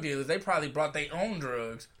 they drug dealers, they probably brought their own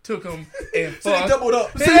drugs, took them, and fucked. So they doubled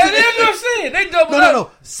up. That's what I'm saying. They doubled up.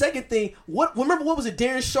 No. Second thing, remember what was it,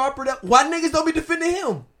 Darren Sharper? Why niggas don't be defending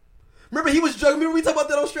him? Remember he was drugging. Remember we talked about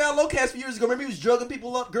that on Australian Lowcast a few years ago. Remember he was drugging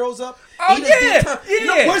people up, girls up. Oh yeah.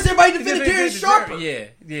 Where's everybody defending Darren Sharper?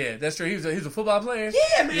 Yeah, that's true. He was a football player.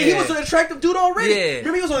 Yeah, man, he was an attractive dude already. Yeah.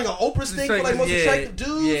 Remember he was on like an Oprah thing for like most attractive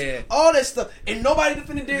dudes. Yeah. All that stuff, and nobody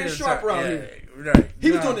defending Darren Sharper out here. Right.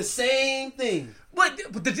 He was doing the same thing. But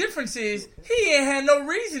the difference is he ain't had no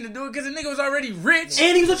reason to do it because the nigga was already rich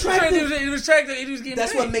and he was attractive. He was attractive. And he was getting.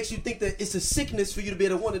 That's paid. What makes you think that it's a sickness for you to be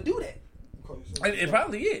able to want to do that. It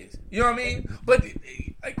probably is. You know what I mean? But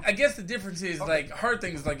I guess the difference is like her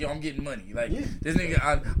thing is like, yo, I'm getting money. Like this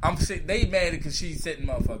nigga, I'm sick. They mad because she's setting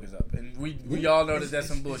motherfuckers up, and we all know that that's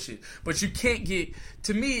some bullshit. But you can't get.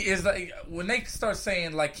 To me, is like when they start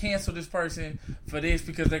saying like cancel this person for this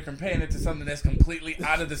because they're comparing it to something that's completely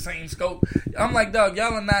out of the same scope. I'm like, dog,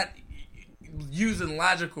 y'all are not using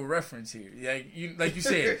logical reference here. Like you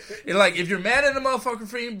said, like if you're mad at a motherfucker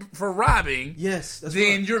for robbing,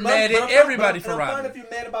 then you're mad at everybody for robbing. I'm fine if you're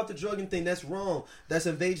mad about the drugging thing. That's wrong. That's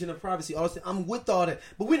invasion of privacy. I'm with all that,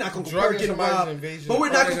 but we're not going to compare getting robbed. But we're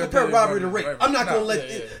not going to compare robbery to rape. I'm not going to let.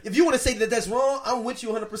 If you want to say that that's wrong, I'm with you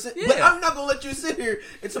 100%. But I'm not going to let you sit here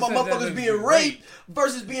and talk about motherfuckers being raped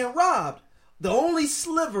versus being robbed. The only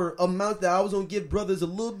sliver amount that I was going to give brothers a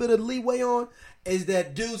little bit of leeway on is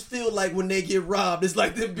that dudes feel like when they get robbed, it's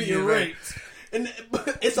like they're being raped. And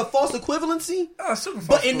it's a false equivalency. Oh, super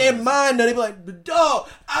false. But in their mind, they be like, "Dog,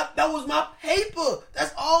 that was my paper.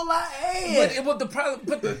 That's all I had." But the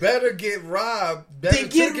problem, better get robbed. Better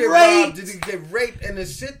get raped. Than get raped and then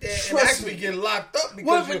sit there and actually get locked up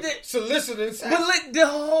because you're soliciting sex. But the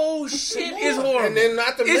whole shit is horrible. And then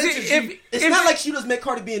not to mention, it's not like she just met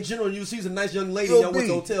Cardi B in general. And she's a nice young lady. Y'all went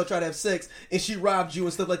to a hotel, tried to have sex, and she robbed you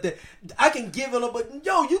and stuff like that. I can give it up, but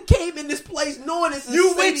you came in this place knowing it's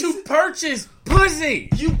you went to purchase pussy.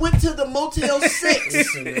 You went to the Motel 6.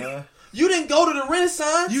 Listen, you didn't go to the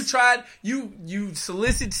Renaissance. You tried. You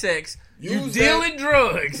solicit sex. You deal in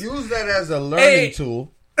drugs. Use that as a learning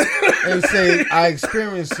tool, and say I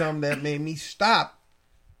experienced something that made me stop.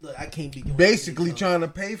 Look, I can't be basically trying to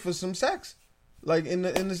pay for some sex. Like in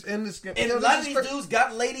this, and a lot of these dudes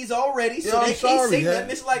got ladies already, so they can't say that.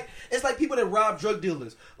 It's like people that rob drug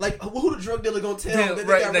dealers. Like who the drug dealer gonna tell them that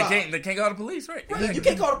they got robbed? They can't call the police, right? Exactly. You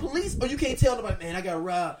can't call the police, or you can't tell nobody. Man, I got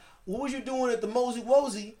robbed. What was you doing at the Mosey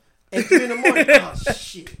Wozy at 3 a.m? Oh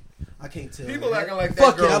shit, I can't tell. People acting like that.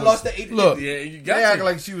 Fuck girl it, I lost the 8. Look, you got they act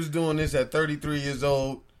like she was doing this at 33 years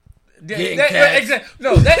old. Exactly.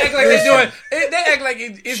 No, they act like they're doing. They act like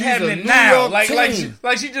it's happening now. Like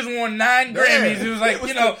she just won 9 Grammys. It was like,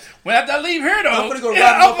 when after I leave here though, I'm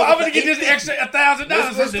gonna get this extra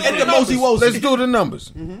 $1,000. Let's do the numbers.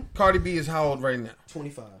 Mm-hmm. Cardi B is how old right now?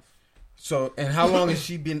 25. So, and how long has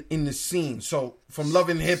she been in the scene? So, from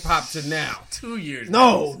loving hip hop to now, 2 years.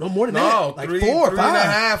 No more than that. Like 4 or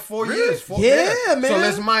 5, 4 years. Yeah, man. So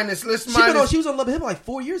let's minus. She was on Love and Hip like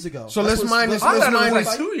 4 years ago. So let's minus.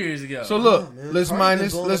 Like 2 years ago. So look, let's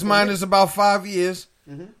minus about 5 years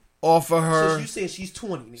off of her. So you saying she's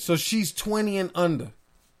 20? So she's 20 and under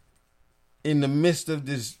in the midst of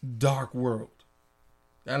this dark world,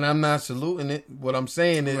 and I'm not saluting it. What I'm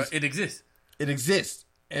saying is, it exists. It exists.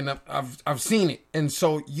 And I've seen it, and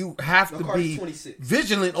so you have to be 26.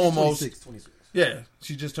 vigilant. She's almost 26. Yeah,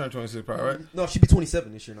 she just turned 26, probably, right? No, she'll be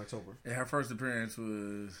 27 this year in October. And her first appearance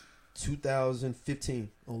was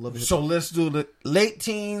 2015 on Love and Hip Hop. So let's do the late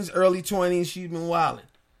teens, early 20s. She's been wilding,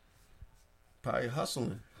 probably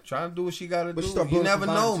hustling, trying to do what she got to do. You never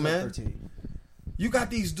know, man. 13. You got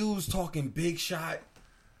these dudes talking big shot.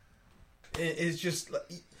 It's just like,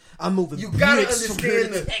 I'm moving. You gotta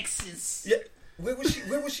understand the Texas. Yeah. Where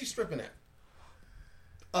was she stripping at?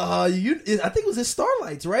 I think it was at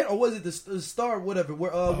Starlights, right? Or was it the Star, whatever? Where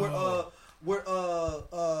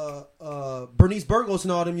Bernice Burgos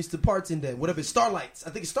and all them used to parts in that. Whatever, Starlights. I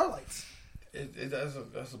think it's Starlights.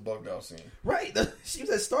 That's a bugged out scene. Right. She was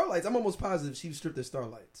at Starlights. I'm almost positive she was stripped at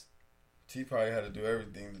Starlights. T probably had to do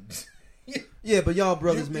everything. Yeah, but y'all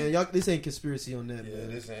brothers, man, y'all this ain't conspiracy on that, Yeah,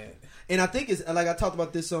 man. this ain't. And I think it's like I talked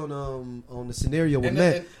about this on the scenario with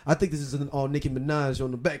Matt. I think this is all Nicki Minaj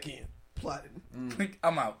on the back end plotting.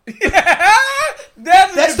 I'm out.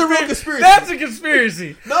 That's the real conspiracy. That's a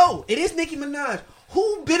conspiracy. No, it is Nicki Minaj.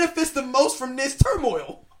 Who benefits the most from this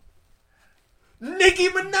turmoil? Nicki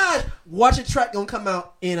Minaj. Watch a track gonna come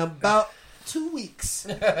out in about 2 weeks.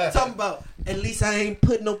 Talking about at least I ain't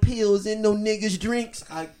put no pills in no niggas' drinks.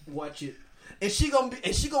 I watch it, and she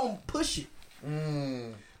gonna push it.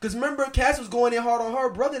 Cause remember, Cass was going in hard on her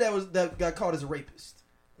brother that got caught as a rapist.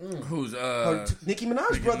 Who's Nicki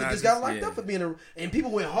Minaj's brother just got locked up for being and people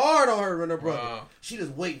went hard on her and her brother. Wow. She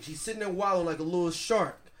just waiting. She's sitting there wilding like a little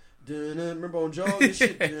shark. Remember on Jaws and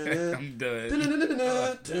shit? I'm done.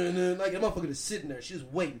 Like that motherfucker just sitting there. She's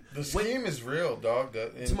waiting. The scheme is real, dog.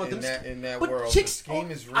 In that world, chicks, the scheme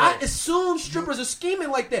is real. I assume strippers are scheming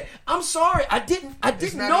like that. I'm sorry, I didn't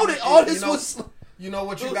know that all this was. You know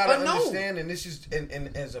what you gotta understand, and this is,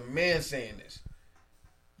 and as a man saying this,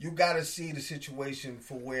 you gotta see the situation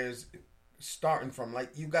for where it's starting from.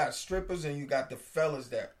 Like you got strippers and you got the fellas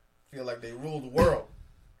that feel like they rule the world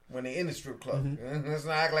when they in the strip club. Let's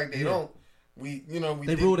not act like they don't. We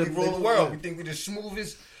rule the world. We think we the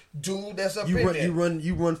smoothest dude that's up in there.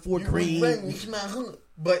 You run Fort Greene. It's my hood.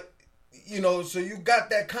 But so you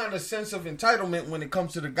got that kind of sense of entitlement when it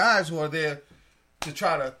comes to the guys who are there to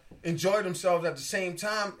try to enjoy themselves at the same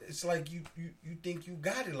time. It's like you think you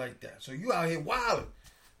got it like that. So you out here wilding.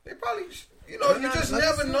 They probably, you just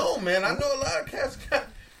never know, man. I know a lot of cats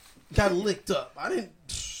got licked up. I didn't.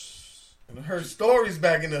 And heard stories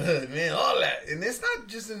back in the hood, man. All that. And it's not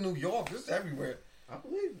just in New York. It's everywhere. I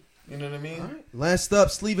believe it. You know what I mean? All right. Last up,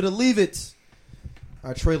 Sleeve It or Leave It.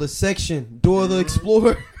 Our trailer section. Dora the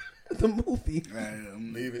Explorer. The movie.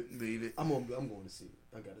 Leave it. I'm going to see it.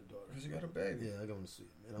 I got a daughter. Because you got a baby. Yeah, I got to see it,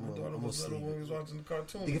 man. My daughter was little when we was watching the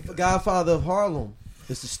cartoon. The Godfather of Harlem.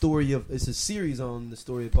 It's a series on the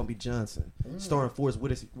story of Bumpy Johnson, starring Forrest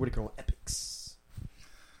Whitaker on Epix.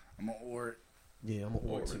 I'm gonna order it. Yeah, I'm gonna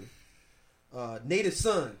order it too. Native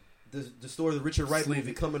Son, the story of the Richard Wright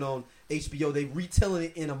movie coming on HBO. They retelling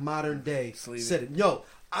it in a modern day setting. Yo,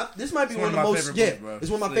 this might be one of the most it's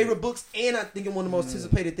one of my favorite books, and I think it's one of the most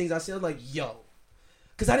anticipated things I see. I was like, yo,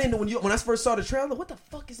 because I didn't know when I first saw the trailer, what the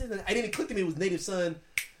fuck is this? I didn't click to me. It was Native Son.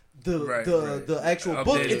 The actual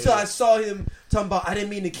book until I saw him talking about I didn't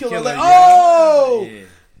mean to kill her. I was like,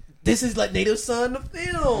 this is like Native Son the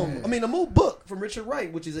film. I mean, the movie book from Richard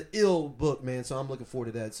Wright, which is an ill book, man. So I'm looking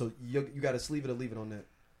forward to that. So you got to sleeve it or leave it on that,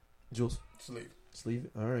 Jules. Sleeve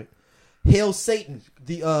it. All right. Hail Satan,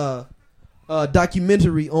 the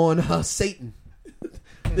documentary on Satan,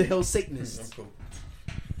 the Hail Satanists. Cool.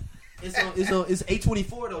 It's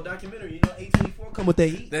A24 though documentary. You know A24 come with that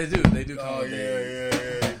heat. They do. They do. Oh yeah.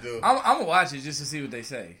 I'm gonna watch it just to see what they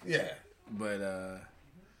say. Yeah, but I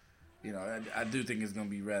do think it's gonna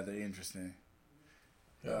be rather interesting.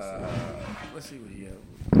 Let's see what he has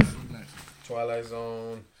next. Twilight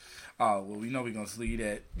Zone. Oh well, we know we're gonna sleeve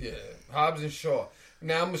that. Yeah, Hobbs and Shaw.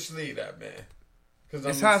 Now I'm gonna sleeve that, man.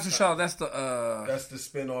 It's Hobbs and Shaw. That's the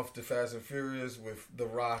spinoff to Fast and Furious with The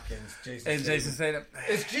Rock and Jason. And Jason Statham.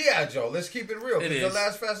 It's G.I. Joe. Let's keep it real. It is. The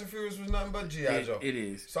last Fast and Furious was nothing but G.I. Joe. It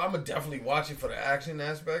is. So I'm gonna definitely watch it for the action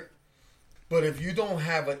aspect. But if you don't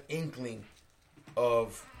have an inkling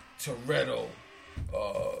of Toretto,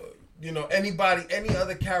 any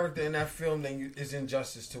other character in that film, then is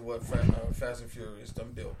injustice to what Fast and Furious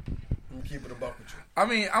done built. I'm keeping a buck with you. I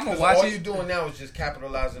mean, I'm gonna watch it. All you're doing now is just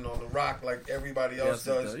capitalizing on The Rock like everybody else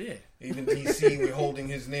does. Yeah. Even DC, we're holding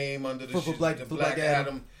his name under the Black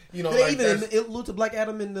Adam. You know, did they even allude to Black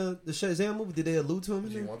Adam in the Shazam movie? Did they allude to him?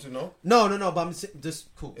 Do you want to know? No. But I'm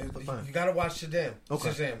just cool. Fine. You gotta watch Shazam. Okay.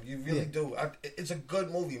 Shazam. You really do. It's a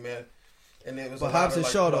good movie, man. And it was. But Hobbs and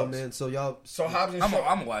Shaw, though, man. So y'all. So Hobbs and Shaw.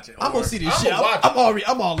 I'm gonna watch it. I'm gonna see this shit.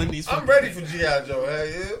 I'm all in these. I'm ready for G.I. Joe.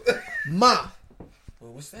 Hey, yeah. Ma.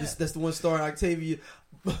 Well, what's that? That's the one starring Octavia.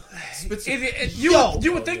 You would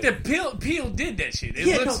think that Peel did that shit.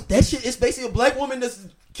 That shit. It's basically a black woman that's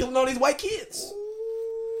killing all these white kids.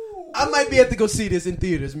 Ooh. I might be able to go see this in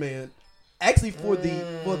theaters, man. Actually, for the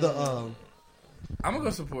I'm gonna go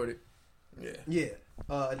support it. Yeah.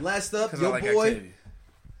 And last up, your boy Octavia.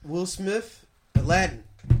 Will Smith, Aladdin,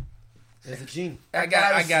 as a genie. I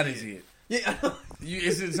gotta see it. Yeah,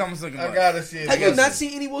 it's almost like I gotta see it. Have you not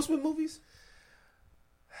seen any Will Smith movies?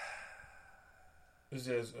 Is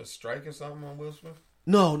there a strike or something on Will Smith?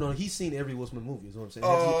 No, he's seen every Will Smith movie. Is what I'm saying.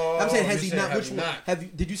 I'm saying, has he not? Which one? Have you?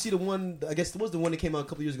 Did you see the one? I guess it was the one that came out a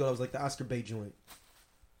couple years ago. That was like the Oscar bait joint.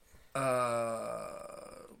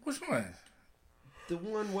 Which one? The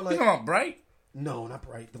one where You like talking about Bright? no, not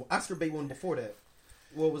Bright. The Oscar bait one before that.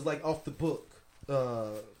 Well, it was like off the book. You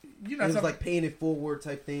It not was talking, like paying it forward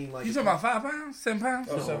type thing. Like you talking about 5 pounds, 7 pounds?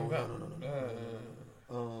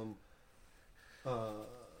 no.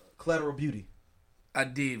 Collateral Beauty. I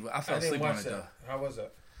did, but I fell asleep on it though. How was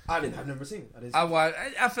that? I've never seen it.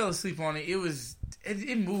 I fell asleep on it.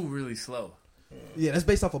 It moved really slow. Yeah, that's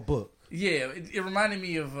based off a book. Yeah, it reminded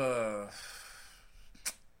me of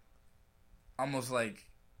almost like,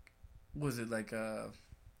 was it like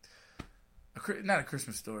not a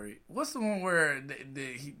Christmas Story? What's the one where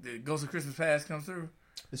the Ghost of Christmas Past comes through?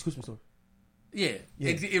 It's Christmas Story. Yeah.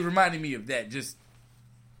 It reminded me of that. Just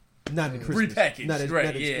not in the Christmas. repackaged, not right?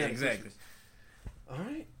 not Yeah, not exactly. All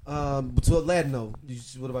right. So Aladdin, though.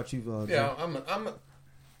 What about you? Yeah, Joe? I'm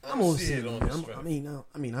gonna see see it it. on Man. the I'm probably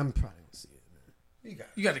gonna see it.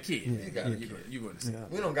 You got a kid. You got a kid. You going to see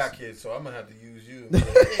it. We don't got kids, so I'm gonna have to use you.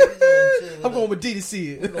 I'm going with D to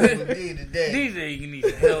see it. DJ, you need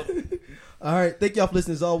help. All right. Thank y'all for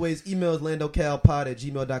listening. As always, emails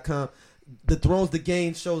landocalpod@gmail.com. The Thrones The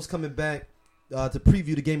Game show is coming back to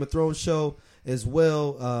preview the Game of Thrones show as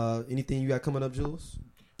well. Anything you got coming up, Jules?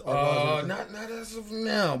 Not as of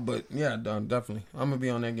now, but yeah, definitely. I'm gonna be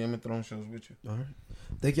on that Game of Thrones shows with you. All right.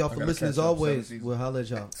 Thank y'all for listening. As always, we'll holler at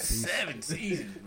y'all. Peace. 7 seasons.